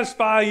just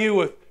satisfy you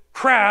with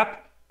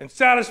crap and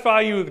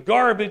satisfy you with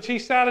garbage. He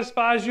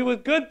satisfies you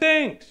with good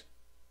things.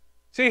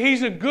 See,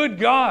 he's a good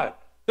God.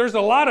 There's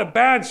a lot of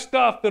bad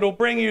stuff that'll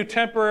bring you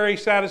temporary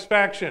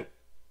satisfaction.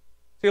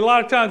 See, a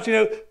lot of times, you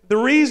know, the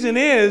reason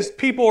is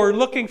people are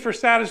looking for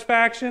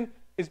satisfaction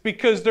is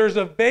because there's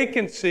a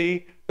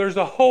vacancy, there's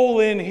a hole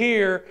in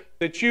here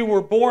that you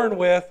were born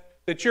with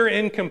that you're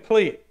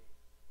incomplete.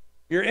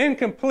 You're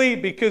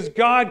incomplete because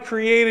God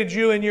created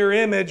you in your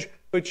image,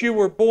 but you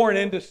were born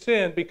into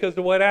sin because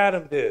of what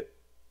Adam did.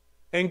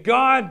 And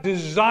God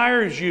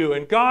desires you,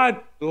 and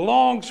God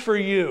longs for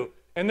you.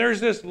 And there's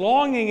this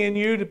longing in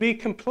you to be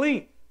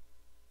complete.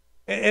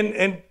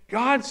 And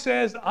God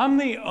says, I'm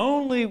the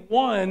only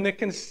one that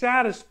can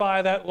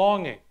satisfy that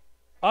longing.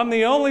 I'm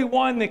the only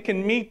one that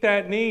can meet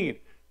that need.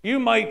 You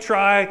might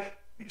try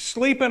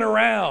sleeping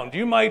around.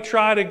 You might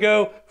try to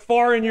go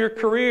far in your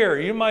career.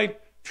 You might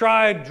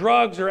try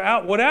drugs or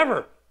out,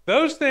 whatever.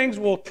 Those things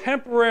will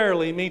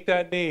temporarily meet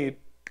that need,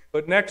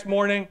 but next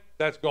morning,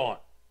 that's gone.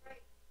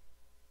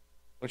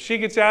 When she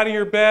gets out of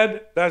your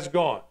bed, that's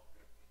gone.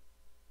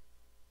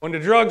 When the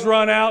drugs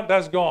run out,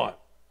 that's gone.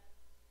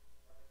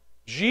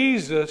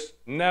 Jesus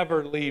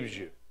never leaves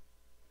you.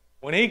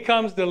 When he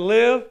comes to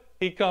live,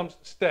 he comes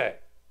to stay.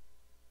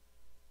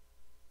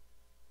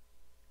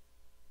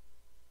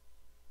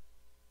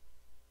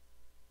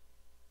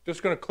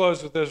 Just going to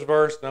close with this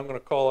verse, and I'm going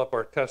to call up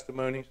our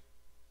testimonies.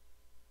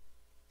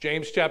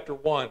 James chapter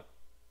 1.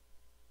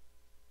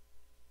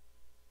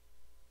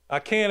 I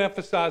can't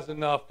emphasize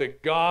enough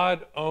that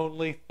God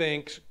only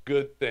thinks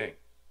good things.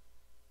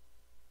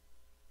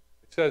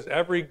 It says,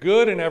 every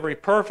good and every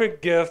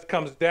perfect gift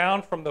comes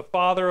down from the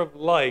Father of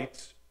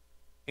lights,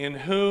 in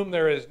whom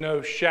there is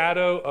no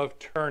shadow of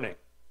turning.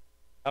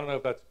 I don't know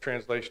if that's the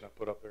translation I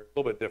put up there. A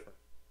little bit different.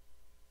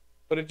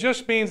 But it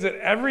just means that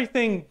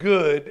everything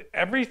good,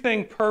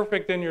 everything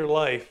perfect in your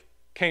life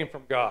came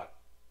from God.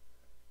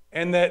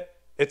 And that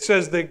it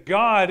says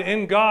that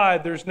in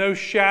God, there's no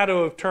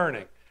shadow of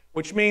turning,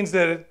 which means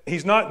that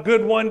he's not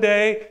good one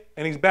day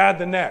and he's bad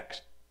the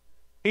next.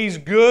 He's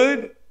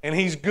good and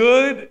he's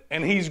good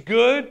and he's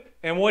good,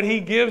 and what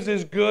he gives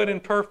is good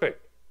and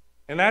perfect.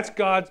 And that's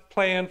God's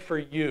plan for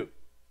you.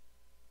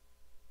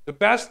 The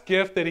best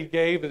gift that he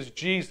gave is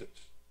Jesus.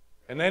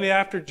 And then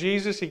after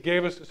Jesus, he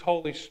gave us his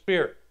Holy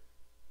Spirit.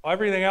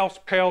 Everything else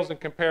pales in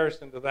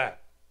comparison to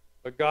that.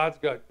 But God's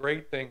got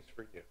great things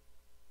for you.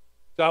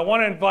 So I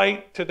want to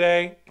invite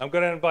today, I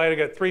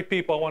got 3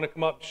 people I want to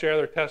come up and share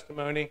their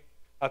testimony.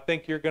 I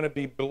think you're going to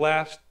be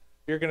blessed.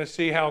 You're going to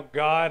see how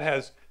God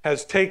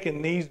has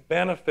taken these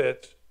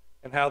benefits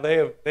and how they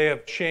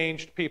have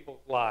changed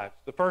people's lives.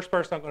 The first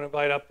person I'm going to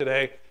invite up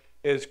today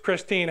is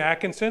Christine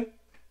Atkinson.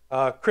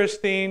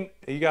 Christine,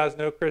 you guys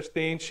know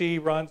Christine. She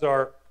runs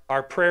our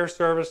prayer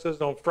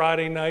services on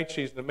Friday night.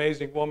 She's an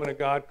amazing woman of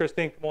God.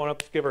 Christine, come on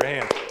up. Let's give her a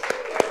hand.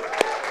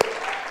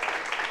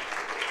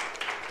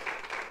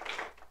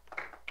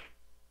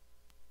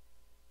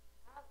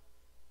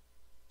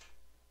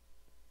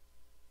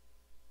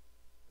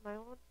 Am I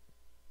on?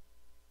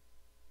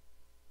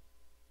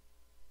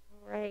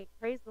 All right.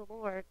 Praise the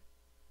Lord.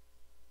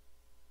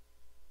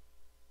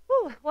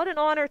 Whew, what an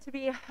honor to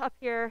be up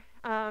here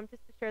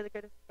just to share the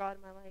goodness of God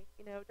in my life.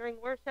 You know, during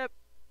worship,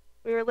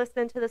 we were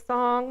listening to the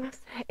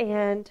songs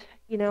and,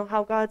 you know,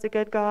 how God's a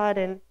good God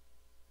and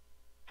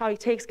how he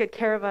takes good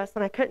care of us.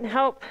 And I couldn't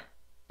help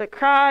but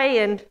cry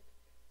and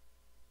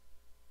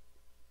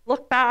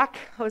look back.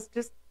 I was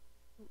just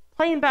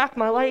playing back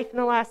my life in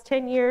the last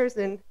 10 years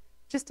and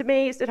just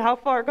amazed at how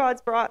far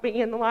God's brought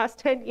me in the last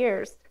 10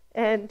 years.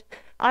 And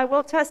I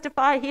will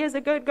testify, he is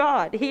a good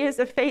God. He is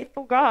a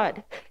faithful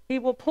God. He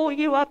will pull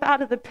you up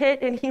out of the pit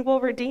and he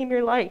will redeem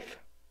your life.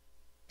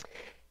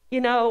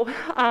 You know,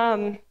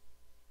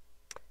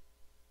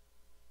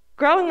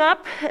 growing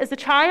up as a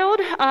child,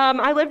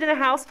 I lived in a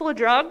house full of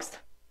drugs.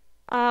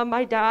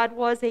 My dad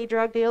was a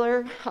drug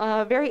dealer,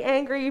 very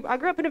angry. I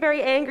grew up in a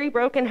very angry,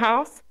 broken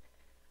house.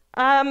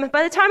 By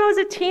the time I was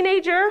a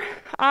teenager,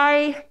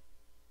 I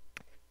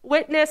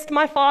witnessed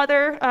my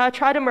father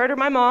try to murder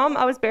my mom.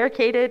 I was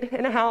barricaded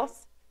in a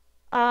house.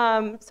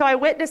 So I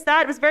witnessed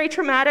that. It was very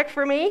traumatic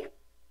for me.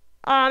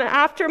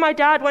 After my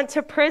dad went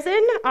to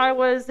prison, I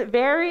was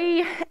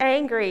very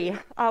angry.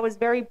 I was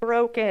very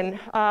broken.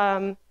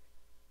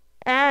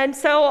 And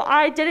so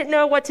I didn't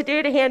know what to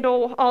do to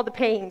handle all the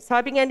pain. So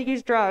I began to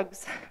use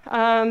drugs.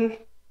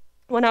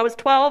 When I was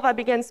 12, I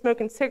began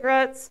smoking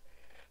cigarettes.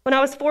 When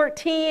I was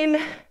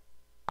 14,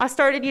 I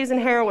started using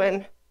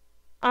heroin.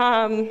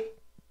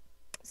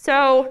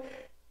 So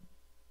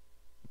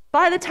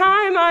by the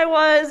time I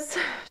was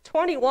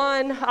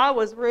 21, I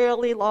was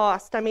really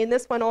lost. I mean,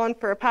 this went on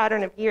for a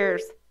pattern of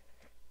years.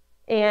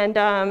 And,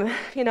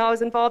 you know, I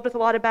was involved with a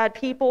lot of bad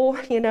people.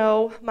 You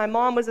know, my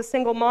mom was a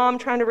single mom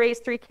trying to raise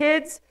 3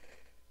 kids.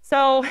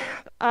 So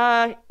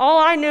all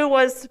I knew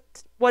was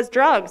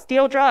drugs,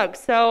 deal drugs.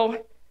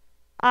 So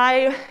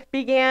I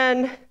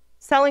began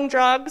selling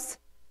drugs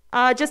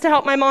just to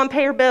help my mom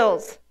pay her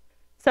bills.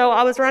 So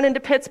I was running to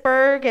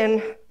Pittsburgh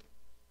and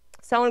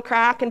selling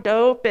crack and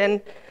dope.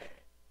 And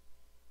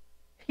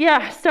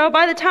yeah, so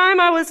by the time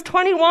I was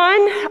 21,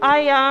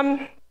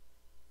 I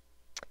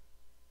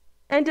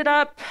ended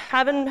up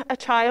having a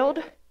child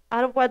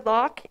out of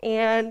wedlock,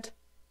 and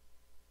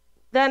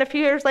then a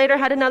few years later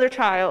had another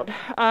child.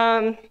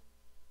 When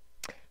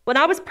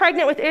I was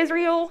pregnant with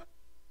Israel,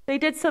 they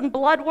did some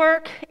blood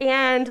work,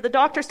 and the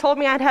doctors told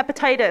me I had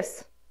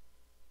hepatitis.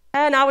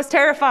 And I was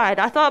terrified.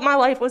 I thought my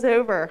life was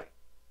over.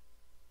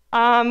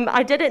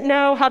 I didn't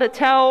know how to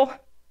tell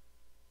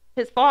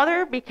his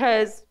father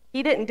because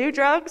he didn't do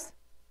drugs.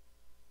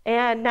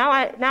 And now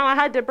I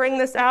had to bring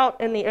this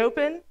out in the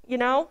open, you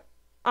know.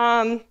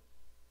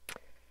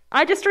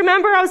 I just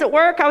remember I was at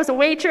work, I was a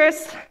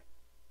waitress.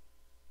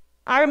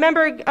 I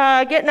remember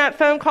getting that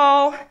phone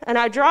call, and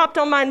I dropped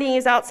on my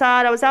knees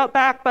outside. I was out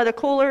back by the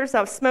coolers.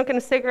 I was smoking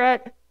a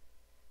cigarette.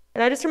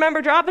 And I just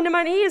remember dropping to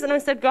my knees, and I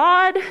said,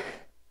 God,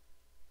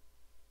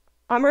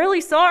 I'm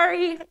really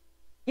sorry.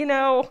 You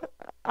know,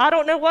 I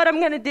don't know what I'm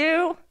going to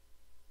do,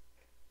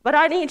 but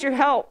I need your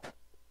help.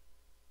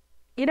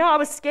 You know, I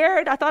was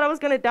scared. I thought I was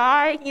going to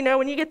die. You know,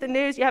 when you get the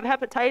news you have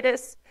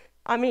hepatitis,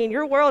 I mean,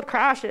 your world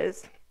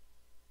crashes.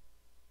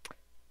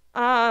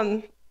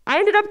 I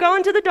ended up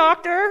going to the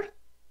doctor.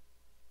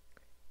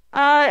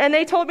 And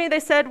they told me, they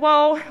said,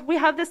 well, we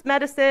have this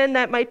medicine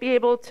that might be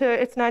able to,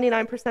 it's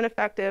 99%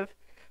 effective.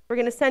 We're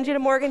going to send you to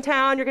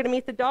Morgantown. You're going to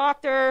meet the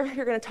doctor.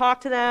 You're going to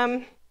talk to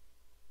them.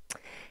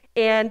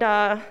 And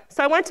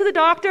so I went to the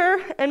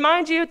doctor. And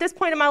mind you, at this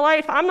point in my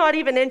life, I'm not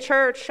even in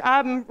church.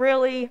 I'm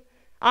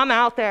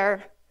out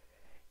there.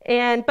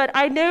 But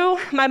I knew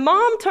my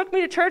mom took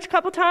me to church a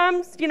couple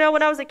times, you know,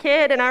 when I was a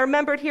kid. And I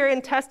remembered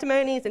hearing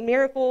testimonies and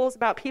miracles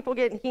about people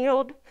getting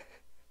healed.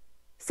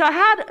 So I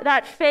had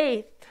that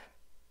faith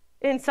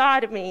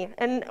inside of me.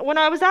 And when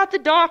I was at the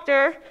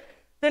doctor,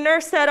 the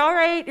nurse said, all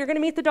right, you're going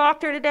to meet the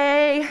doctor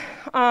today.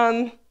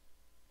 We're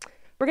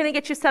going to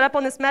get you set up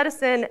on this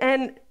medicine.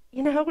 And,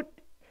 you know,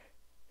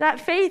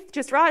 that faith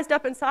just rised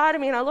up inside of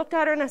me. And I looked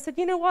at her and I said,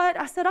 you know what?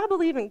 I said, I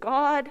believe in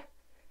God.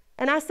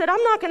 And I said,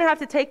 I'm not going to have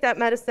to take that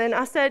medicine.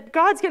 I said,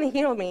 God's going to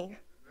heal me.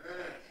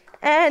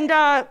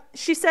 And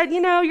she said,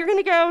 you know, you're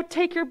going to go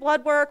take your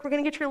blood work. We're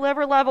going to get your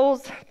liver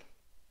levels.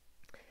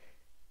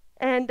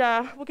 And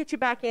we'll get you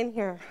back in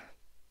here.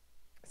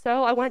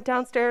 So I went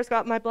downstairs,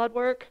 got my blood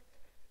work.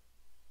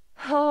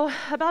 Oh,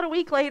 about a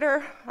week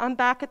later, I'm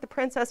back at the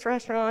Princess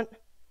restaurant.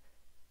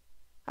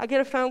 I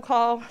get a phone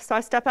call, so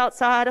I step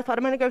outside. I thought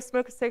I'm going to go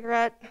smoke a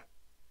cigarette.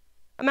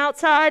 I'm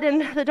outside,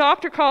 and the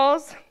doctor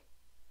calls,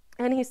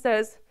 and he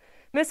says,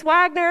 Miss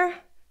Wagner,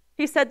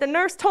 he said, the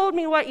nurse told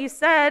me what you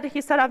said. He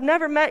said, I've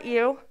never met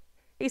you.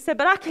 He said,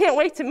 but I can't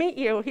wait to meet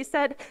you. He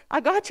said, I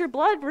got your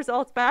blood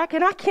results back,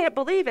 and I can't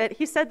believe it.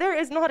 He said, there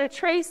is not a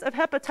trace of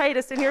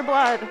hepatitis in your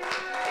blood.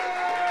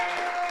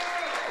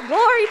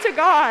 Glory to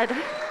God.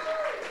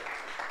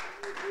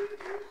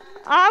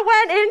 I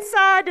went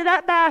inside to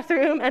that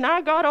bathroom, and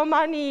I got on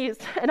my knees,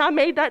 and I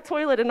made that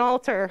toilet an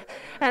altar.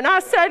 And I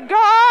said,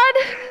 God,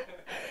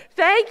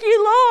 thank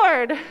you,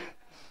 Lord.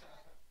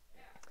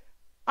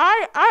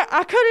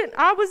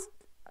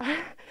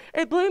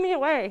 It blew me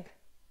away.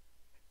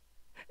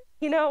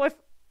 You know, if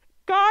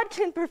God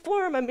can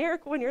perform a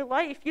miracle in your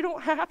life, you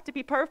don't have to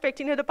be perfect.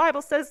 You know, the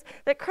Bible says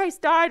that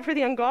Christ died for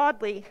the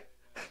ungodly.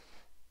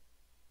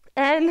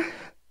 And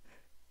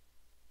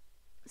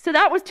so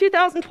that was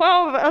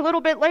 2012. A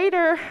little bit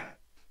later,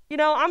 you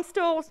know, I'm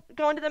still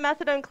going to the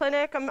methadone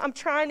clinic. I'm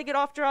trying to get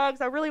off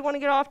drugs. I really want to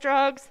get off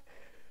drugs.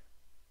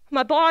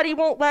 My body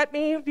won't let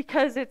me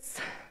because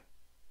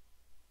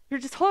you're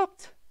just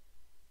hooked.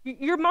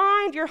 Your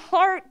mind, your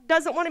heart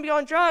doesn't want to be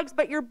on drugs,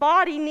 but your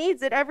body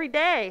needs it every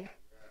day.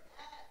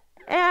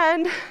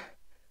 And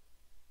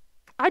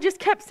I just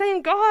kept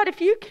saying, God,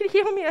 if you could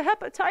heal me of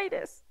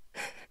hepatitis,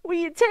 will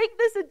you take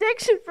this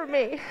addiction from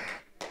me?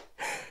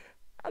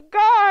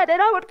 God,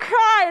 and I would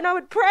cry and I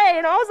would pray,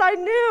 and all I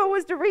knew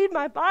was to read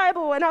my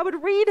Bible, and I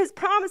would read his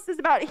promises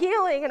about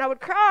healing, and I would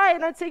cry,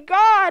 and I'd say,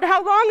 God,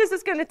 how long is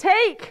this going to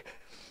take?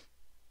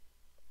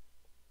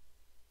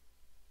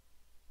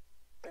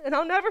 And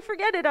I'll never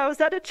forget it. I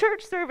was at a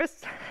church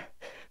service,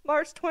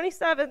 March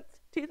 27th,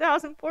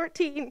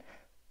 2014.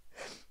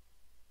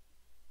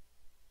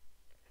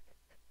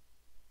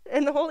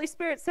 And the Holy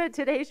Spirit said,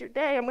 today's your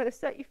day. I'm going to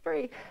set you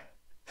free.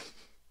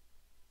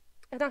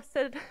 And I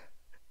said,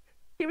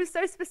 he was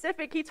so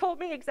specific. He told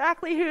me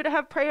exactly who to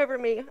have pray over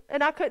me.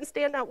 And I couldn't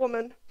stand that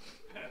woman.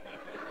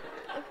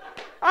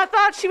 I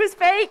thought she was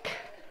fake.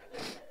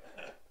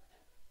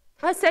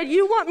 I said,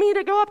 you want me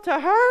to go up to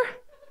her?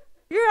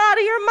 You're out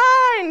of your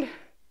mind.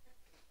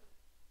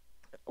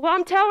 Well,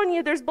 I'm telling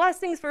you, there's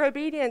blessings for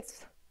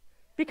obedience,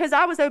 because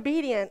I was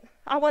obedient.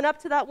 I went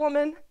up to that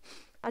woman.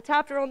 I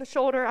tapped her on the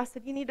shoulder. I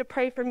said, you need to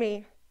pray for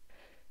me.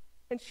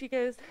 And she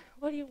goes,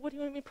 what do you want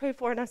me to pray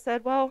for? And I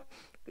said, well,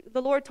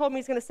 the Lord told me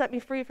he's going to set me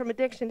free from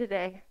addiction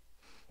today.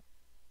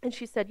 And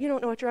she said, you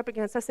don't know what you're up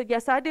against. I said,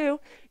 yes, I do.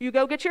 You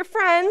go get your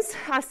friends.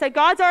 I said,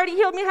 God's already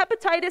healed me of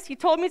hepatitis. He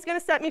told me he's going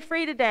to set me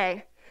free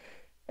today.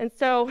 And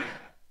so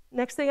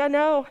next thing I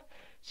know,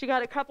 she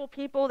got a couple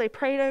people. They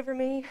prayed over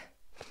me.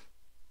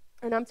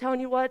 And I'm telling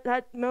you what,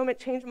 that moment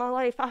changed my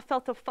life. I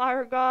felt the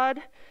fire of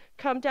God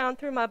come down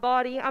through my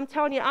body. I'm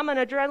telling you, I'm an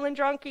adrenaline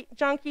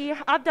junkie.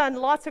 I've done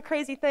lots of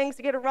crazy things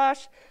to get a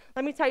rush.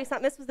 Let me tell you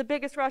something. This was the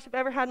biggest rush I've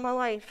ever had in my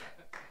life.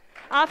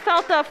 I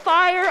felt the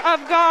fire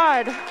of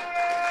God.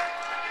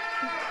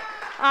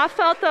 I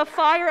felt the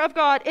fire of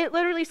God. It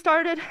literally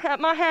started at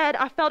my head.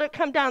 I felt it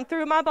come down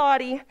through my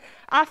body.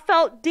 I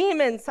felt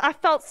demons. I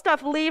felt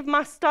stuff leave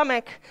my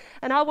stomach.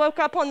 And I woke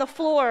up on the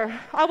floor.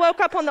 I woke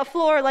up on the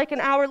floor like an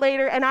hour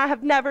later, and I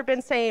have never been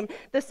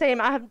the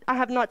same. I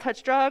have not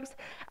touched drugs,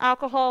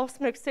 alcohol,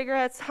 smoked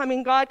cigarettes. I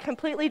mean, God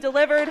completely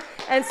delivered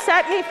and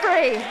set me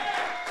free.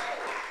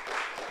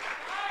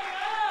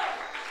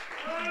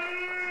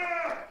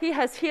 He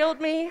has healed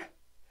me.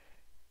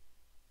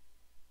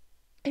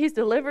 He's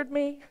delivered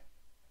me.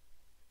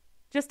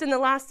 Just in the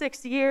last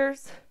 6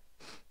 years,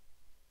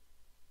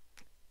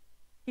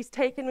 he's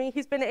taken me,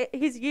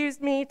 he's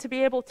used me to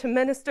be able to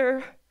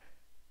minister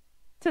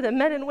to the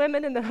men and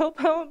women in the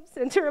Hope Homes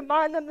and to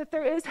remind them that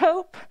there is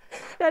hope,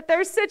 that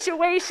their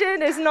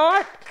situation is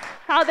not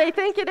how they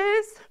think it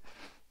is.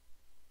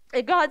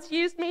 And God's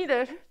used me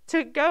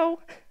to go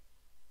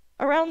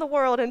around the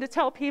world and to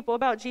tell people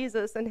about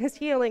Jesus and his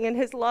healing and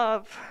his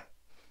love.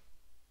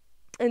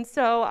 And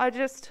so I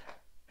just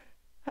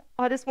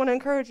want to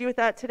encourage you with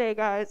that today,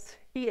 guys.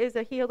 He is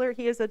a healer.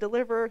 He is a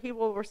deliverer. He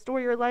will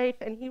restore your life,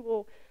 and he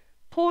will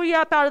pull you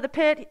up out of the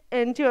pit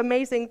and do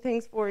amazing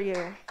things for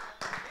you.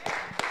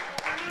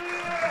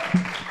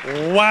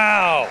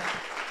 Wow.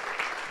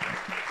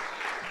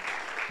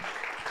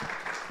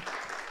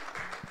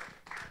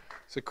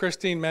 So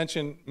Christine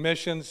mentioned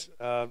missions.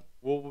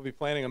 We'll be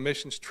planning a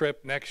missions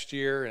trip next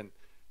year, and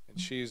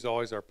she's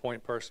always our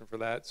point person for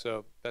that.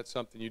 So that's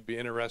something you'd be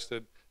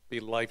interested, be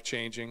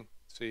life-changing.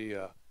 See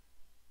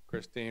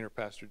Christine or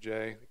Pastor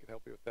Jay, they could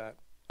help you with that.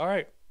 All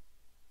right.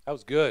 That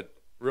was good.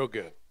 Real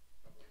good.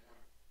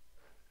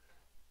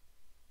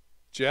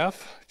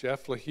 Jeff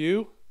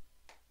LaHue.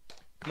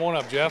 Come on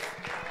up, Jeff.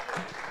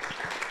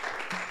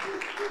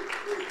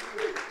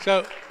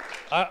 So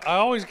I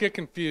always get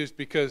confused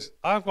because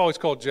I've always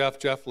called Jeff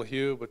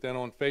LaHue, but then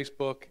on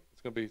Facebook it's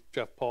going to be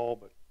Jeff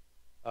Paul.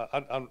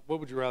 But what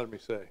would you rather me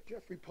say?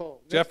 Jeffrey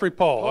Paul. Jeffrey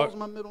Paul. Paul's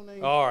my middle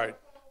name. All right.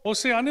 Well,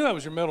 see, I knew that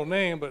was your middle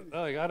name, but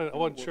I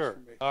wasn't sure.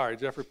 All right,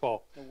 Jeffrey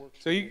Paul.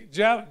 So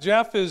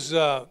Jeff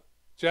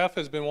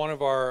has been one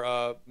of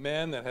our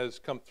men that has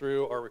come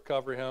through our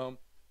recovery home,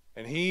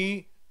 and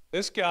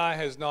this guy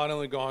has not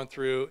only gone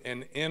through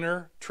an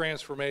inner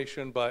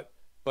transformation, but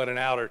an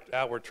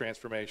outward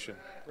transformation.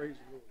 Praise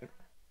the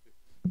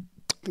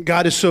Lord.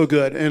 God is so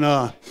good, and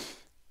the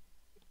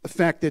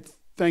fact that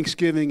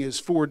Thanksgiving is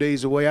 4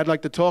 days away, I'd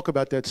like to talk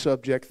about that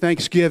subject.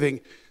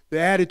 Thanksgiving, the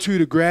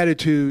attitude of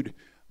gratitude,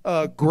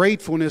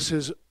 gratefulness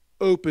has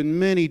opened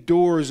many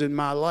doors in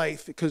my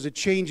life because it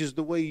changes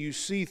the way you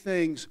see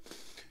things,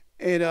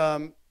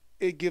 and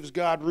it gives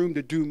God room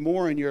to do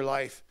more in your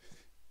life.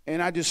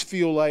 And I just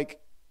feel like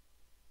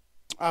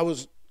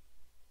let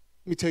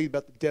me tell you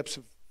about the depths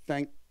of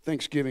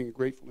Thanksgiving and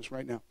gratefulness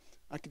right now.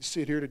 I could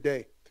sit here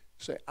today,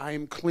 say, I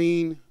am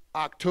clean.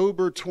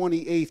 October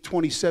 28th,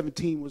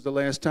 2017 was the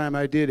last time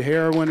I did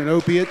heroin and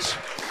opiates.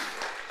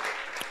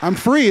 I'm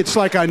free. It's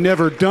like I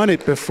never done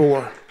it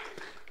before.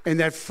 And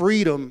that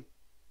freedom,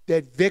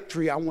 that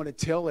victory, I want to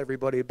tell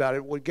everybody about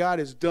it. What God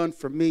has done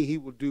for me, He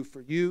will do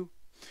for you.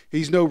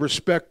 He's no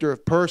respecter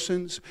of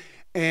persons.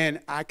 And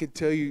I can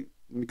tell you,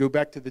 let me go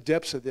back to the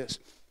depths of this.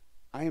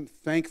 I am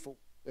thankful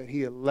that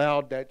He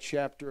allowed that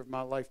chapter of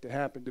my life to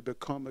happen, to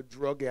become a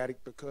drug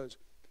addict, because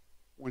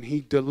when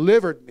He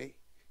delivered me,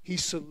 He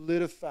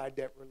solidified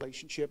that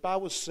relationship. I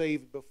was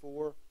saved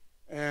before,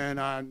 and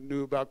I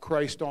knew about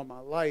Christ all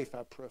my life.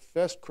 I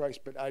professed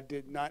Christ, but I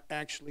did not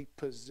actually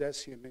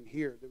possess Him in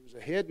here. There was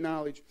a head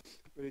knowledge,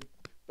 but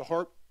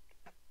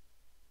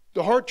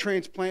the heart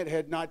transplant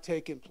had not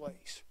taken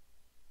place.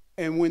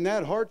 And when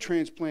that heart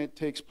transplant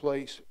takes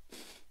place,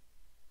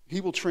 He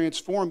will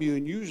transform you,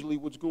 and usually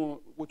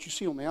what you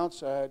see on the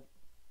outside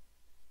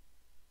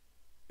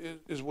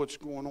is what's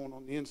going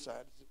on the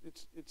inside.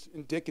 It's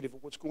indicative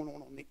of what's going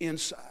on the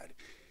inside.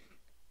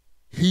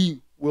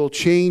 He will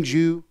change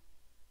you.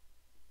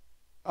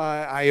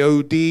 I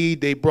OD'd.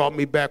 They brought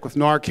me back with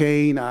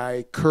Narcan.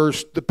 I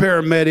cursed the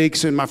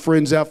paramedics and my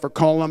friends out for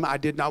calling them. I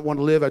did not want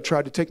to live. I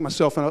tried to take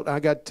myself out. I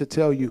got to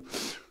tell you,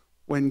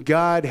 when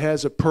God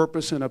has a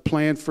purpose and a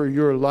plan for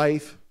your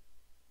life,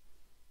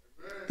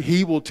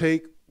 He will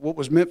take what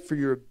was meant for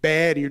your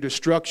bad and your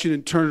destruction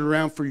and turn it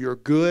around for your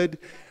good.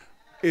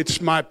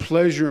 It's my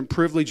pleasure and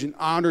privilege and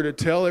honor to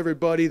tell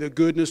everybody the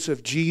goodness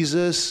of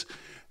Jesus.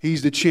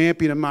 He's the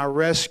champion of my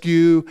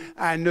rescue.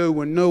 I know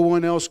when no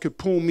one else could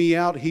pull me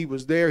out, He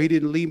was there. He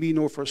didn't leave me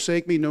nor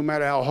forsake me, no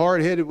matter how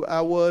hard-headed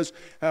I was,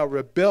 how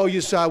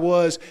rebellious I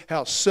was,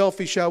 how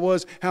selfish I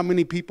was, how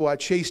many people I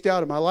chased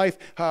out of my life,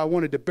 how I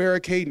wanted to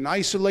barricade and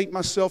isolate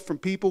myself from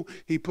people.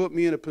 He put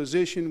me in a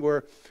position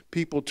where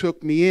people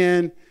took me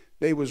in.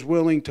 They was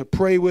willing to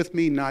pray with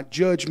me, not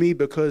judge me,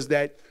 because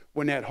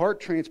when that heart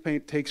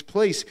transplant takes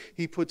place,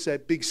 He puts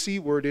that big C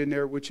word in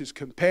there, which is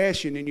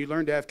compassion, and you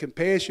learn to have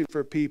compassion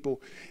for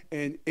people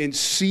and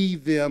see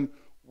them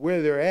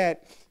where they're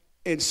at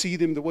and see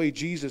them the way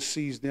Jesus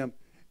sees them.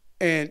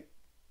 And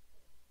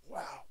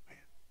wow, man,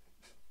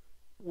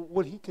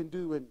 what He can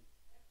do in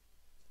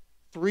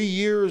 3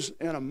 years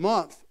and a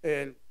month.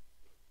 And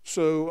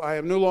so I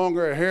am no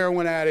longer a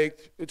heroin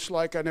addict. It's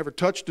like I never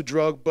touched a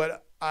drug,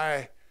 but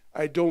I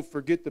don't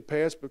forget the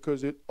past,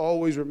 because it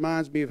always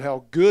reminds me of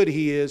how good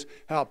He is,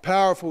 how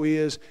powerful He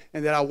is,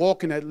 and that I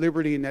walk in that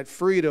liberty and that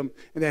freedom,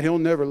 and that He'll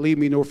never leave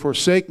me nor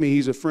forsake me.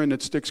 He's a friend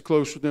that sticks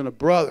closer than a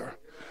brother.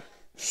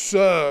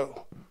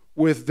 So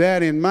with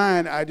that in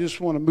mind, I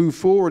just want to move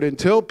forward and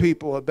tell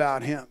people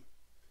about Him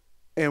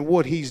and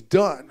what He's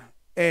done.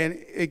 And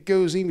it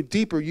goes even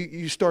deeper.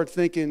 You start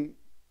thinking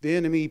the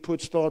enemy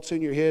puts thoughts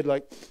in your head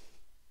like,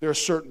 there are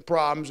certain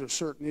problems or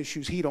certain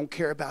issues He don't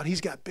care about.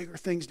 He's got bigger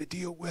things to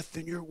deal with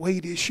than your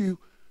weight issue.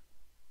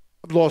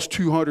 I've lost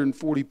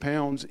 240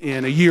 pounds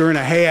in a year and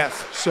a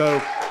half. So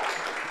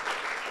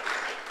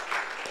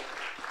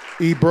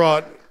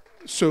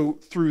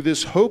through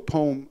this Hope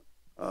Home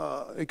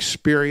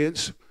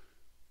experience,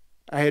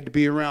 I had to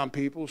be around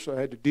people, so I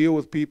had to deal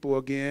with people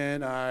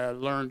again. I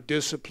learned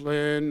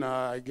discipline.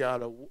 I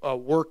got a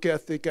work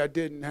ethic I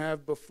didn't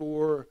have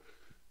before.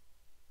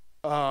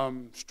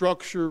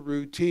 Structure,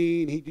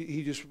 routine.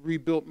 He just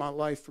rebuilt my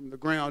life from the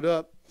ground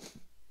up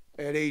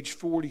at age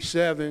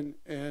 47,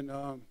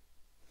 and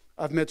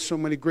I've met so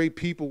many great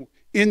people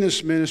in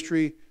this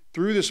ministry,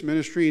 through this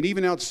ministry, and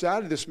even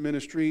outside of this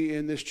ministry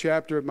in this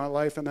chapter of my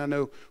life. And I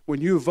know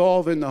when you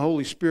evolve in the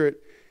Holy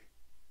Spirit,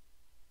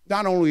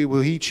 not only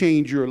will He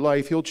change your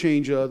life, He'll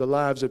change the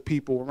lives of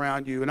people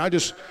around you. And I'm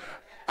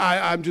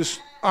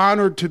just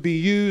honored to be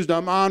used.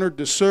 I'm honored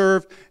to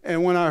serve.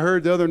 And when I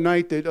heard the other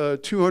night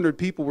that 200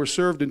 people were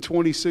served in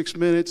 26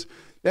 minutes,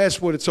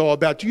 that's what it's all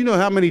about. Do you know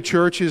how many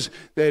churches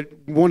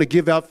that want to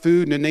give out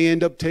food and then they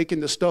end up taking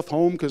the stuff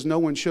home because no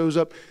one shows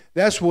up?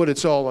 That's what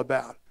it's all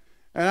about.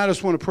 And I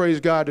just want to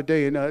praise God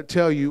today and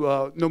tell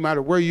you, no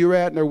matter where you're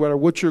at, no matter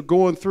what you're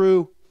going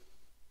through,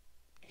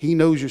 He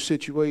knows your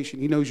situation.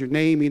 He knows your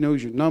name. He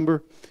knows your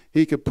number.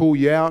 He could pull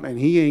you out, and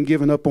He ain't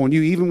giving up on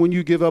you, even when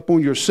you give up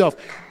on yourself.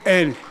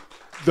 And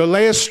the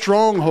last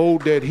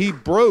stronghold that He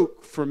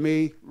broke for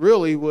me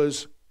really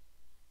was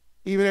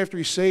Even after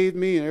he saved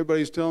me and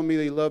everybody's telling me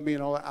they love me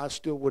and all that, I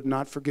still would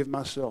not forgive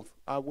myself.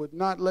 I would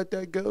not let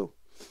that go.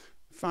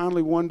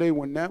 Finally, one day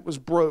when that was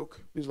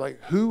broke, he's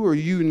like, who are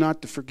you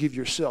not to forgive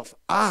yourself?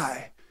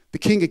 I, the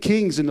King of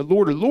Kings and the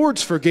Lord of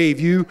Lords, forgave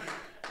you,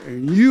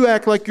 and you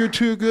act like you're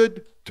too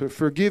good to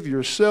forgive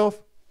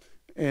yourself.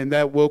 And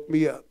that woke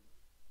me up.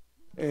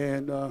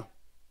 And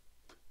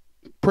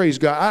praise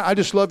God. I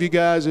just love you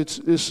guys.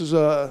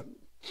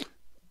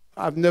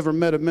 I've never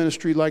met a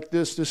ministry like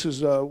this. This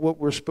is what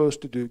we're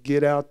supposed to do.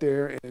 Get out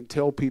there and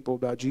tell people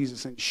about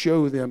Jesus and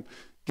show them.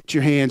 Get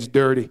your hands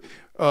dirty.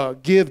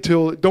 Don't give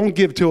till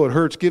it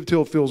hurts. Give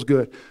till it feels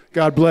good.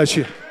 God bless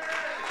you.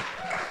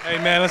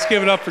 Amen. Let's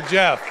give it up for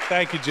Jeff.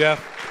 Thank you,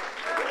 Jeff.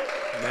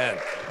 Amen.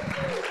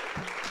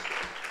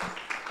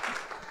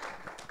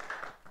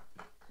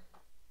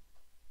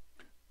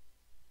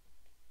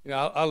 You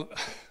know,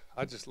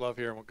 I just love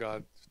hearing what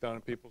God's done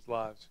in people's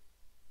lives.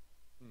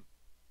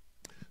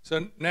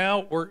 So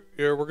now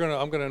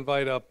I'm gonna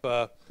invite up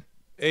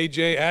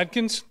AJ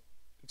Adkins.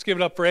 Let's give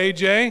it up for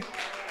AJ.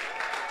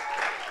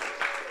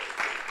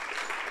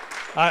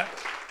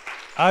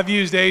 I've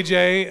used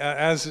AJ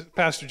as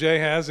Pastor Jay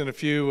has in a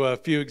few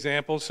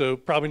examples, so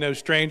probably no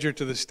stranger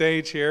to the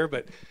stage here.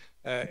 But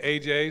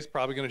AJ is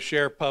probably going to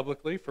share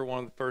publicly for one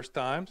of the first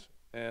times,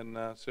 and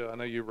so I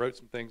know you wrote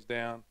some things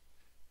down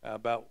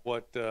about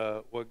what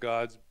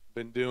God's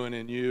been doing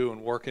in you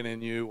and working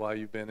in you while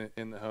you've been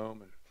in the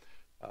home.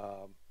 And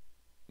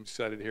I'm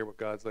excited to hear what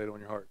God's laid on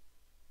your heart.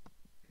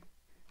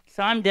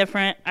 So I'm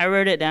different. I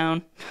wrote it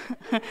down.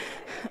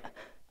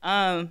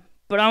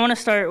 But I want to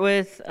start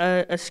with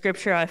a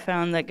scripture I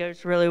found that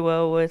goes really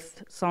well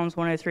with Psalms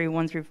 103,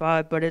 1 through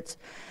 5. But it's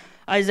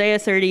Isaiah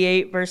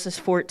 38, verses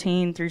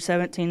 14 through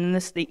 17. And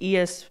this is the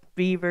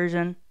ESV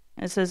version.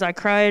 It says, I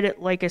cried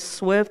like a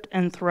swift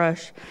and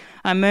thrush.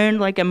 I moaned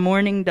like a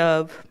mourning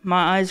dove.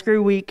 My eyes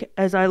grew weak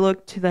as I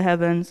looked to the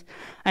heavens.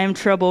 I am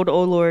troubled,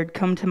 O Lord,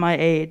 come to my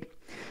aid.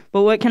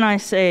 But what can I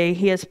say?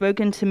 He has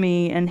spoken to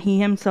me, and he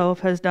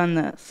himself has done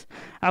this.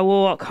 I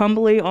will walk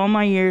humbly all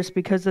my years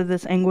because of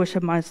this anguish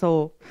of my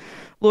soul.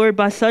 Lord,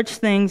 by such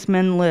things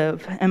men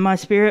live, and my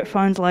spirit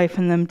finds life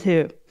in them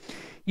too.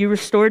 You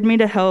restored me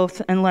to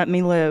health and let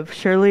me live.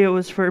 Surely it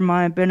was for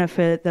my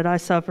benefit that I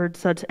suffered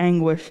such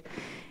anguish.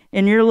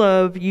 In your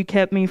love, you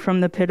kept me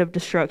from the pit of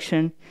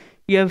destruction.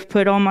 You have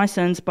put all my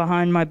sins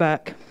behind my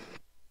back.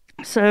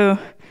 So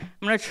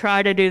I'm going to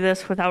try to do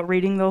this without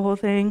reading the whole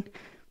thing,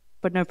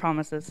 but no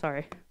promises,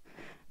 sorry.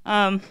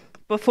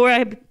 Before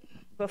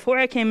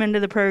I came into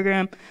the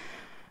program,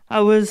 I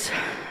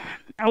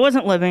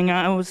wasn't living.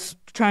 I was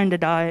trying to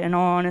die, in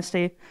all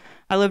honesty.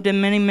 I lived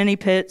in many, many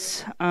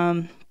pits.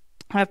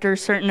 After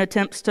certain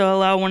attempts to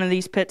allow one of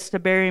these pits to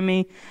bury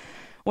me,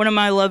 one of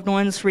my loved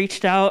ones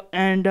reached out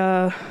and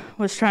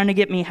was trying to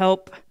get me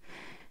help,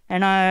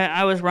 and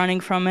I was running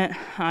from it.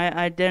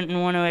 I didn't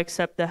want to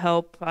accept the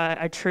help.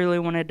 I truly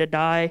wanted to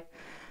die.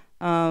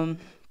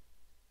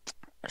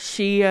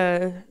 She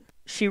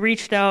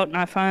reached out, and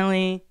I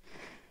finally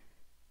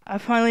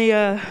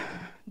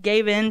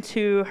gave in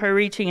to her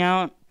reaching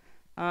out.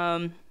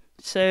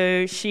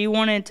 So she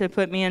wanted to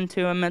put me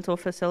into a mental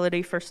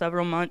facility for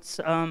several months,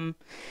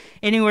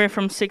 anywhere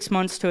from 6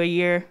 months to a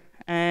year,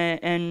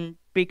 and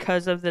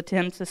because of the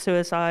attempts of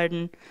suicide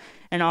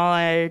and all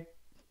I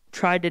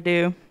tried to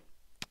do.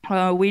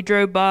 We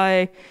drove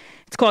by,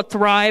 it's called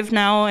Thrive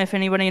now, if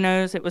anybody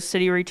knows. It was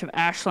City Reach of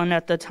Ashland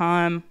at the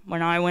time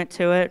when I went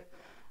to it.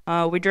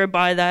 We drove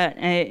by that,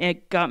 and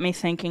it got me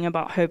thinking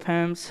about Hope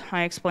Homes.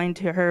 I explained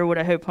to her what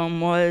a Hope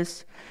Home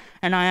was,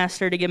 and I asked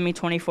her to give me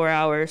 24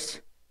 hours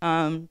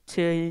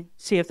to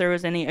see if there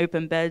was any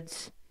open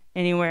beds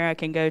anywhere I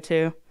can go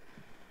to.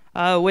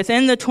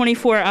 Within the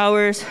 24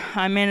 hours,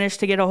 I managed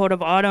to get a hold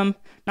of Autumn,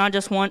 not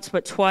just once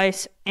but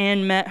twice,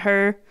 and met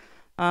her.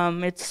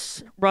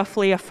 It's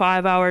roughly a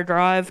 5-hour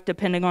drive,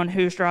 depending on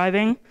who's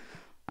driving.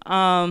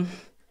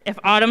 If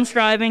Autumn's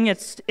driving,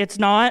 it's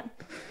not.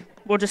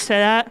 We'll just say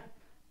that.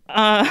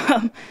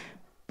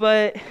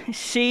 But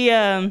she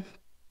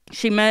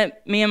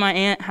met me and my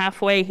aunt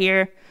halfway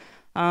here,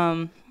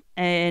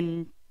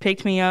 and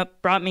picked me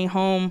up, brought me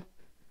home,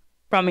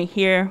 brought me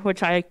here,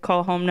 which I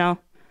call home now.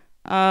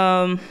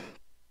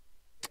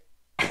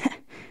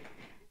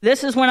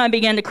 This is when I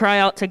began to cry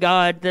out to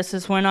God. This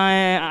is when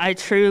I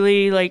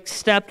truly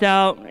stepped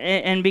out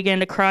and began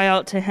to cry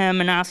out to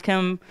him and ask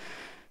him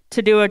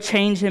to do a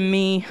change in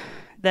me.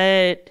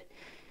 That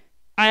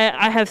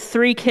I have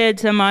 3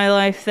 kids in my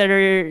life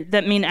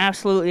that mean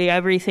absolutely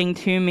everything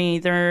to me.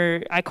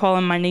 I call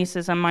them my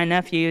nieces and my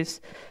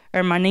nephews,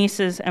 or my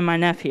nieces and my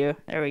nephew.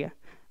 There we go.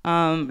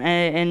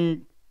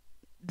 And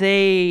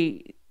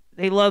they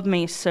love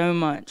me so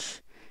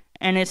much.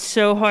 And it's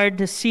so hard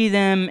to see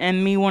them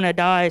and me want to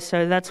die.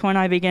 So that's when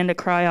I began to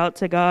cry out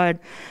to God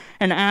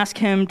and ask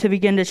him to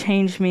begin to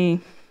change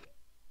me.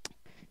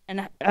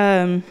 And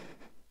it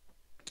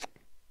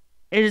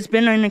has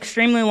been an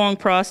extremely long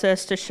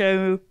process to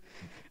show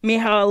me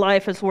how a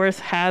life is worth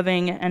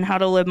having and how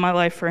to live my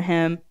life for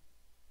him.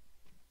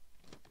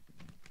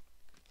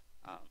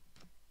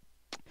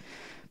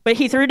 But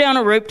he threw down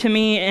a rope to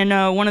me in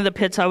one of the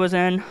pits I was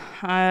in.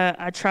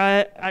 I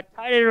tied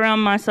it around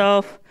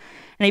myself,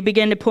 and he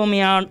began to pull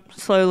me out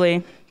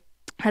slowly.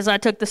 As I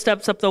took the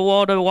steps up the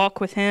wall to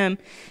walk with him,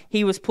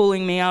 he was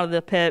pulling me out of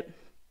the pit.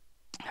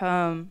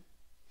 One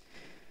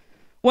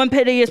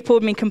pit he has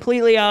pulled me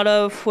completely out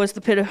of was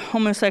the pit of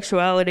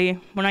homosexuality.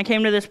 When I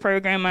came to this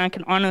program, I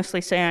can honestly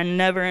say I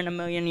never in a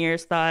million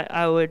years thought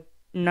I would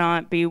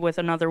not be with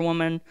another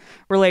woman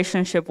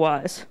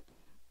relationship-wise.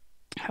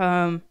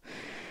 So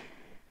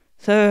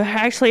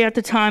actually at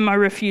the time, I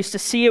refused to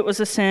see it was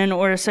a sin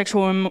or a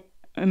sexual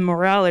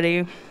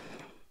immorality.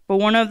 But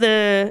one of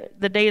the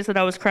days that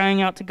I was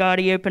crying out to God,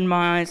 he opened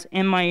my eyes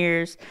and my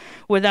ears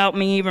without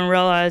me even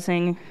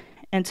realizing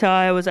until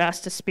I was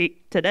asked to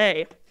speak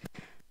today.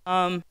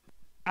 I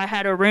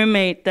had a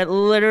roommate that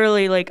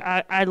literally,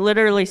 I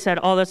literally said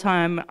all the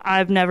time,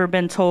 I've never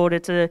been told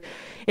it's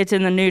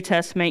in the New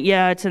Testament.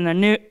 Yeah, it's in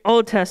the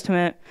Old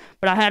Testament.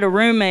 But I had a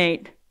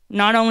roommate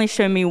not only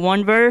show me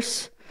one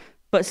verse,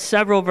 but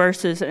several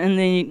verses in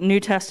the New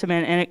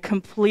Testament, and it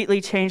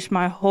completely changed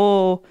my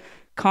whole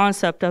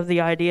concept of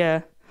the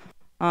idea.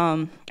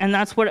 And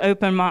that's what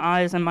opened my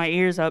eyes and my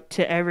ears up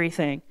to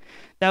everything.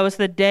 That was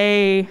the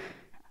day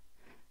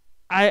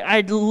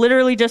I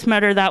literally just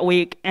met her that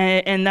week,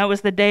 and that was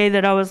the day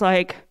that I was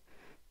like,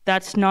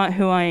 that's not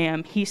who I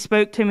am. He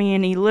spoke to me,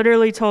 and he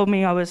literally told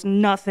me I was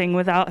nothing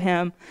without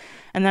him,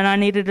 and then I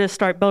needed to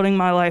start building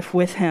my life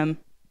with him.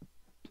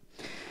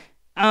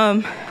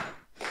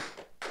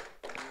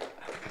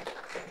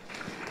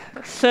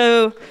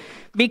 So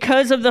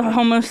because of the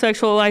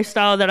homosexual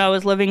lifestyle that I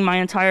was living, my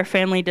entire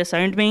family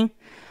disowned me.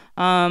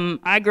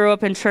 I grew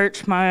up in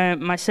church.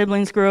 My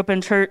siblings grew up in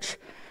church.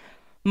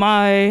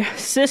 My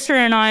sister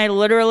and I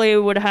literally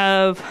would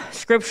have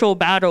scriptural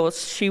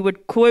battles. She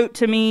would quote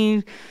to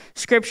me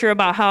scripture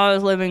about how I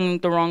was living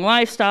the wrong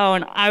lifestyle,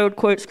 and I would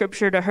quote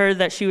scripture to her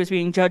that she was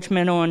being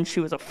judgmental and she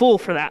was a fool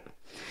for that.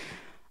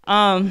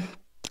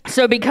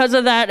 So because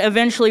of that,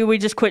 eventually we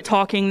just quit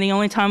talking. The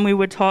only time we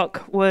would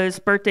talk was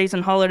birthdays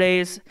and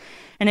holidays.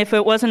 And if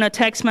it wasn't a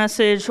text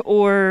message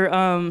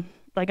or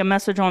like a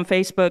message on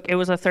Facebook, it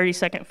was a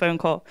 30-second phone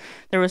call.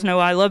 There was no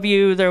I love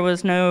you. There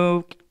was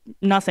no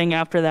nothing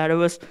after that. It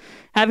was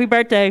happy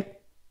birthday.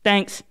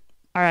 Thanks.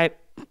 All right.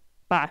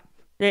 Bye.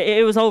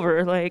 It was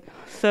over.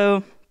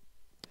 So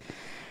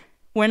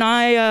when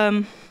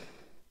I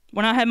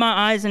had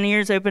my eyes and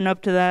ears open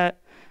up to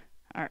that,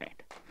 all right.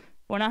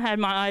 When I had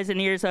my eyes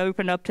and ears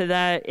opened up to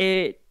that,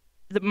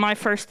 my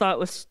first thought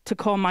was to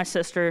call my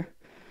sister.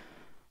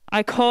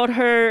 I called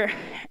her,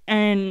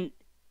 and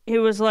it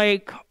was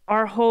like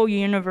our whole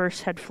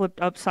universe had flipped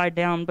upside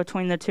down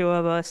between the two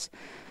of us.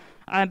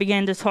 I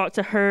began to talk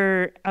to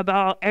her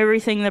about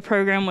everything the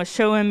program was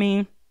showing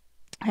me,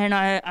 and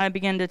I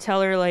began to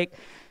tell her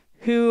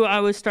who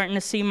I was starting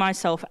to see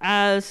myself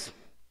as,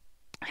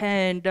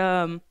 and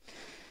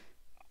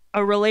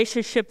a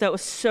relationship that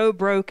was so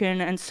broken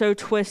and so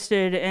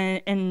twisted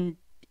and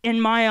in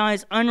my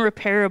eyes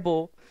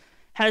unrepairable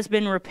has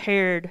been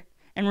repaired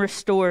and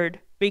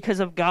restored because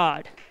of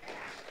God.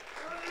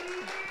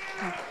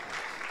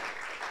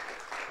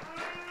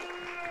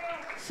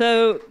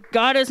 So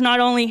God has not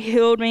only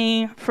healed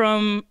me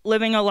from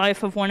living a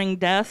life of wanting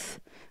death,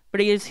 but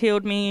he has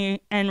healed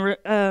me and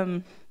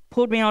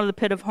pulled me out of the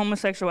pit of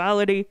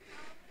homosexuality,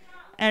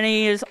 and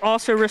he has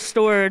also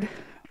restored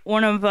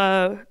one of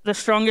the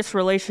strongest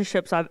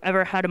relationships I've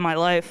ever had in my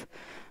life.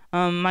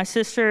 My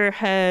sister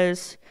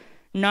has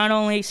not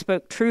only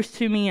spoke truth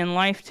to me and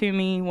life to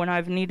me when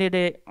I've needed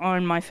it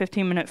on my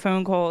 15-minute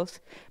phone calls,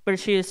 but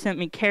she has sent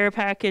me care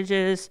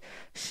packages.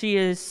 She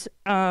is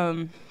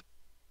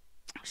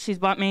she's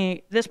bought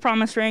me this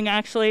promise ring,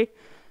 actually,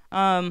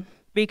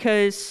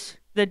 because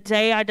the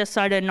day I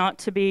decided not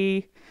to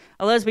be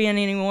a lesbian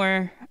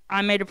anymore,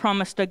 I made a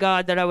promise to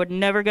God that I would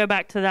never go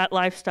back to that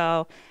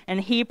lifestyle,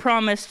 and he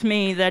promised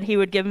me that he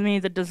would give me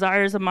the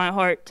desires of my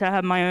heart to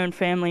have my own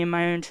family and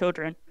my own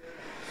children.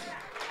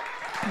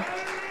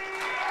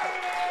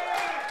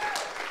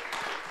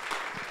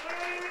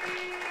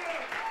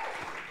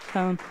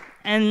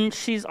 And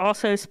she's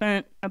also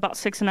spent about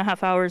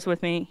 6.5 hours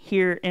with me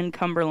here in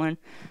Cumberland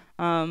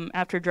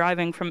after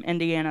driving from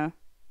Indiana.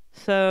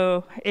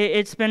 So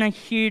it's been a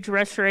huge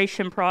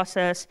restoration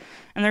process,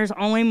 and there's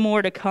only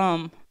more to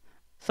come.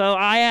 So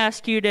I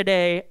ask you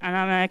today, and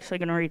I'm actually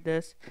going to read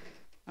this.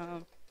 Let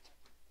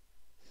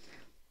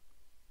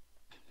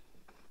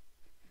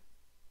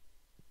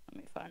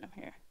me find him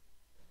here.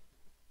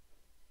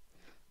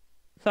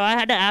 So I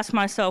had to ask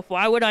myself,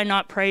 why would I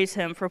not praise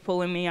him for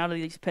pulling me out of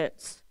these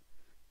pits?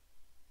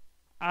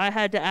 I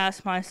had to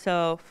ask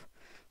myself,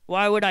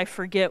 why would I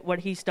forget what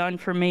he's done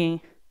for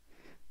me?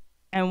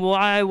 And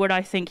why would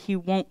I think he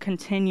won't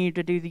continue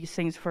to do these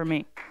things for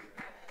me?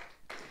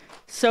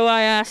 So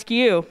I ask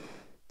you,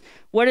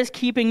 what is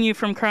keeping you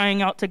from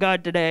crying out to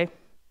God today?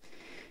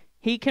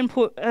 He can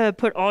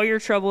put all your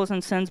troubles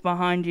and sins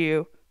behind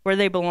you where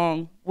they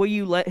belong. Will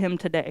you let him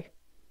today?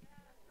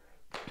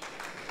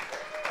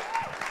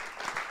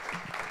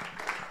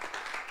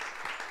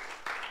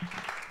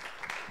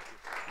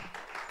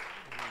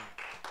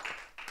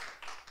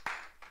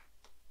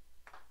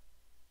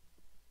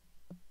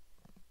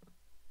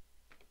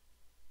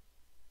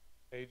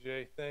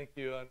 AJ, thank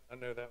you. I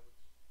know that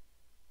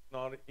was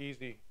not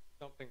easy,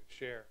 something to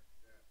share.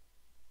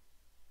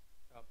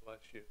 God bless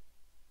you.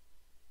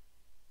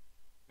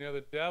 You know,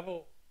 the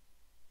devil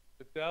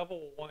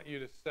will want you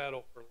to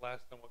settle for less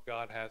than what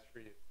God has for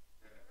you.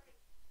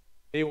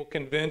 He will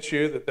convince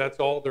you that that's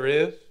all there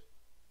is.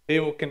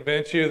 He will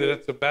convince you that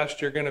it's the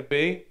best you're going to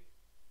be.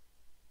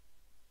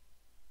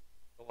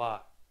 It's a lie.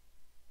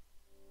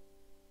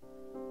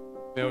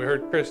 You know, we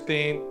heard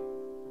Christine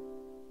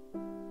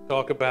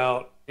talk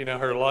about, you know,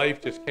 her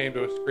life just came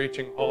to a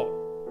screeching halt.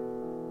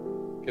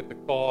 Get the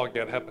call,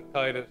 get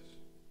hepatitis.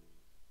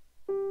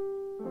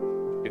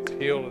 She gets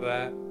healed of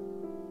that.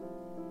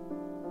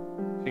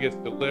 She gets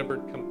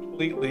delivered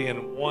completely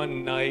in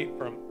one night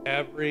from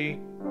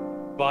every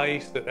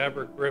vice that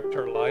ever gripped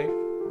her life.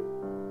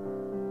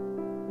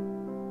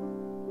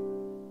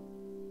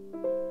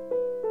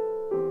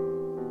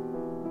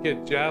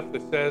 Kid Jeff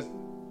that says,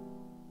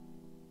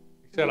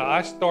 he said,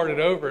 I started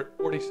over at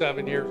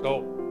 47 years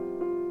old.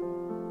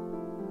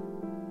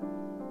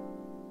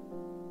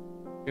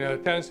 You know,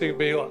 the tendency to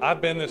be, I've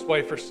been this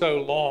way for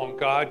so long,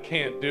 God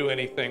can't do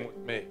anything with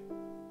me.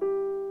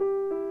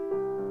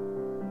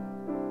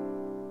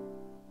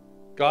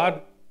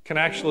 God can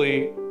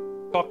actually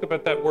talk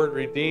about that word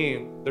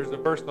redeem. There's a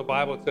verse in the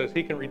Bible that says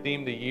he can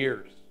redeem the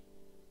years.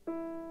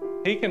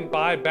 He can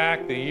buy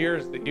back the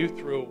years that you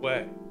threw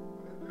away.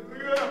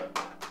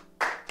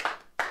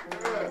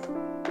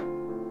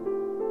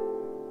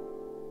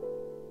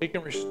 He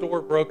can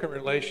restore broken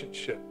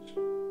relationships.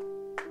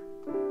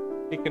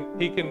 He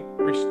can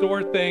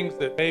restore things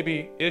that may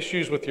be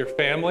issues with your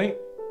family,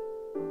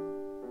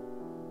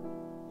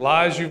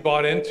 lies you've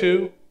bought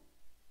into,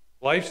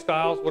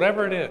 lifestyles,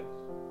 whatever it is.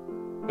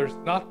 There's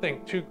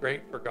nothing too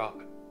great for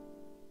God.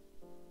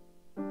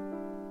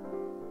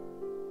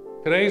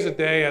 Today's a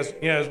day,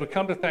 as we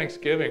come to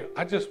Thanksgiving,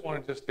 I just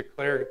want to just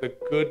declare the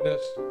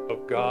goodness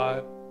of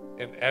God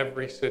in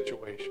every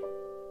situation.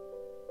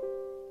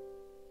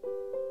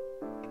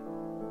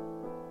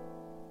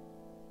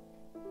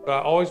 But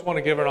I always want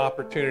to give an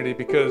opportunity,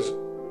 because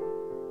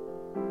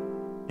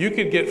you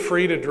could get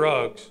free to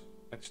drugs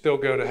and still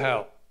go to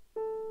hell.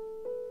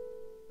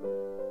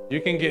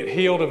 You can get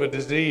healed of a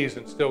disease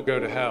and still go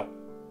to hell.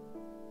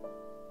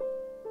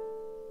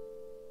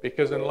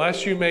 Because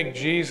unless you make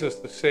Jesus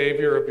the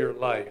Savior of your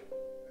life,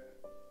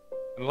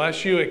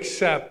 unless you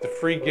accept the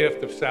free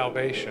gift of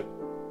salvation,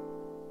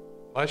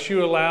 unless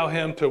you allow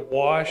him to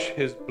wash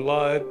his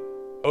blood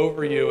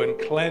over you and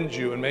cleanse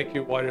you and make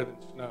you whiter than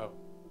snow,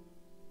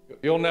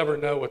 you'll never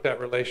know what that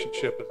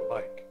relationship is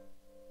like.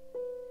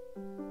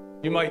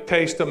 You might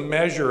taste a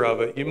measure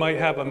of it. You might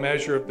have a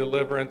measure of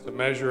deliverance, a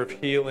measure of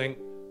healing.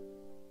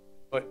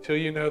 But until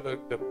you know the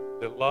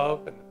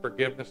love and the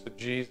forgiveness of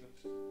Jesus,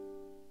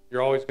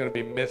 you're always going to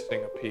be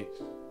missing a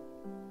piece.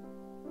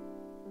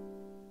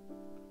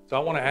 So I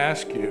want to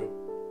ask you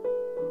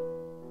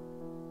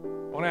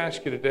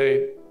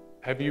today,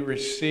 have you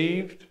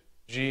received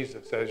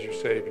Jesus as your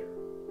Savior?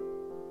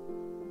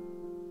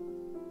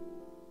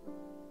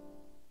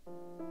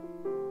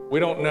 We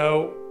don't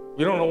know.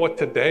 You don't know what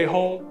today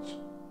holds.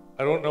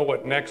 I don't know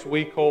what next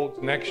week holds,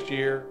 next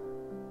year.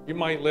 You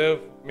might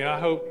live, I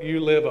hope you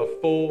live a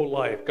full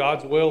life.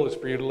 God's will is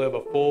for you to live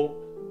a full,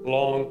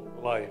 long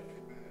life.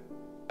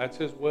 That's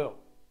his will.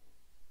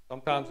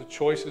 Sometimes the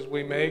choices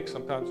we make,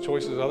 sometimes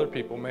choices other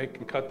people make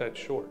can cut that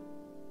short.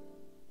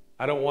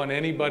 I don't want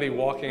anybody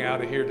walking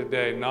out of here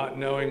today not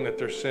knowing that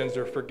their sins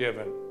are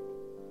forgiven.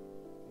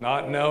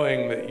 Not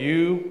knowing that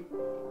you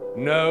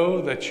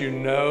know that you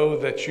know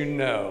that you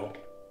know.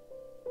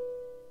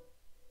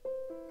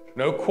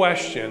 No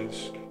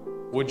questions,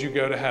 would you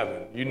go to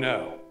heaven? You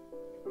know.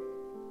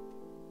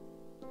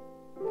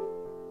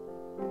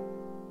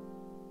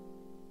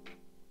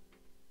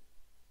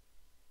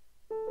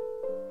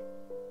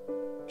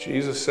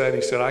 Jesus said,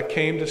 he said, I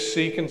came to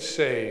seek and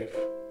save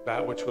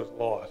that which was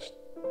lost.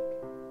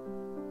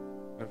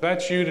 And if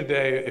that's you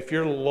today, if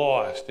you're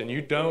lost and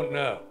you don't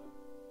know,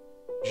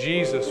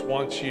 Jesus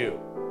wants you.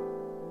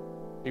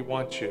 He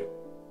wants you.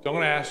 So I'm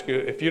going to ask you,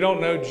 if you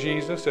don't know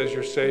Jesus as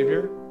your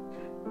Savior,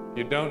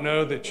 you don't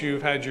know that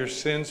you've had your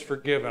sins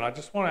forgiven, I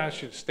just want to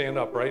ask you to stand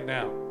up right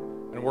now.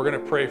 And we're going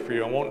to pray for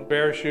you. I won't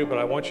embarrass you, but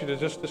I want you to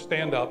just to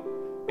stand up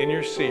in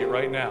your seat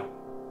right now.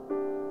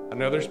 I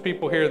know there's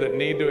people here that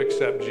need to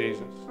accept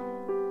Jesus.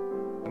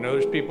 I know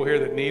there's people here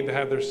that need to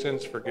have their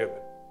sins forgiven.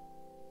 I'm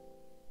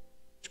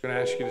just going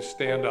to ask you to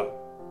stand up.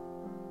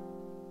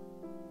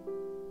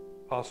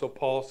 Apostle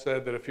Paul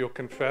said that if you'll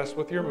confess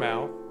with your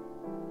mouth,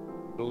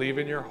 believe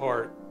in your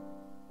heart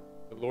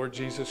the Lord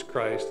Jesus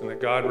Christ and that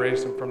God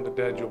raised him from the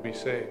dead, you'll be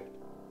saved.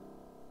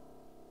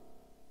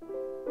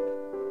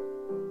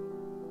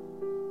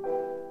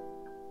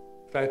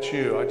 If that's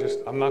you,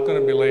 I'm not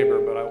going to belabor,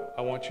 but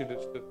I want you to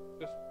just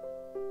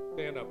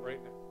stand up right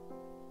now.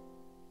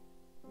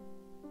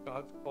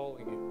 God's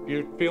calling you. If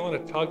you're feeling a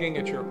tugging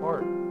at your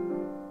heart,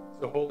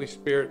 it's the Holy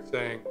Spirit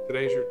saying,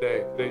 today's your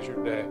day, today's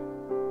your day.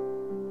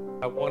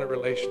 I want a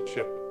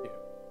relationship with you.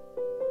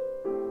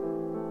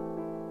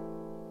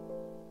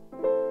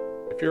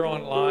 If if you're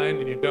online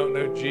and you don't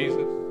know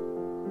Jesus,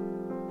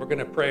 we're going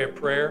to pray a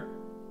prayer.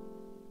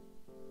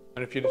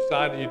 And if you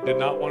decided you did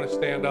not want to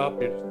stand up,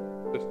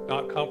 you're just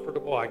not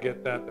comfortable, I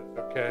get that. That's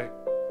okay.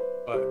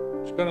 But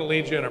I'm just going to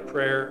lead you in a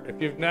prayer.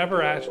 If you've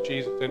never asked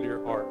Jesus into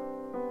your heart,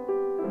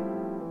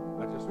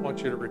 I just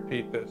want you to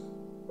repeat this.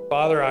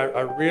 Father, I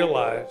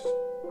realize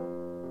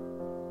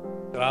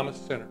that I'm a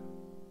sinner.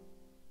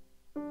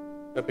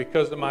 That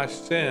because of my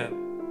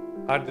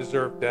sin, I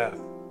deserve death.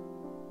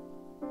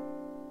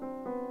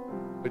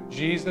 But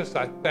Jesus,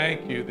 I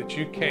thank you that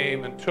you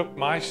came and took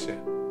my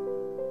sin.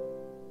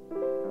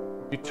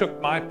 You took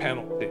my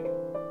penalty,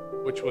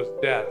 which was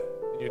death,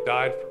 and you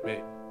died for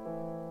me.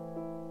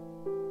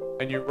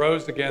 And you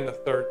rose again the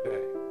third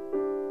day.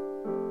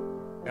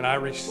 And I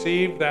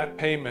receive that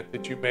payment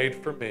that you made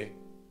for me.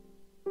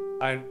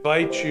 I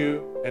invite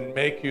you and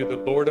make you the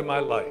Lord of my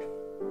life.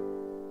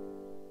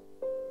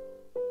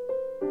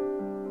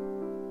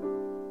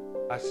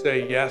 I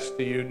say yes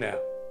to you now.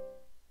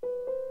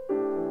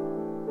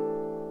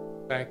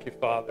 Thank you,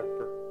 Father,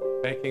 for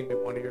making me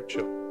one of your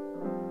children.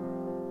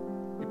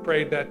 You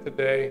prayed that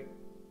today.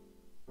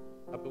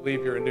 I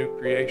believe you're a new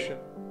creation.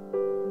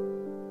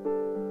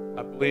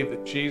 I believe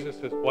that Jesus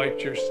has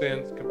wiped your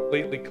sins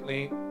completely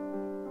clean.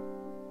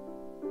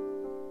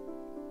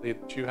 I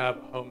believe that you have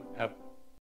a home in heaven.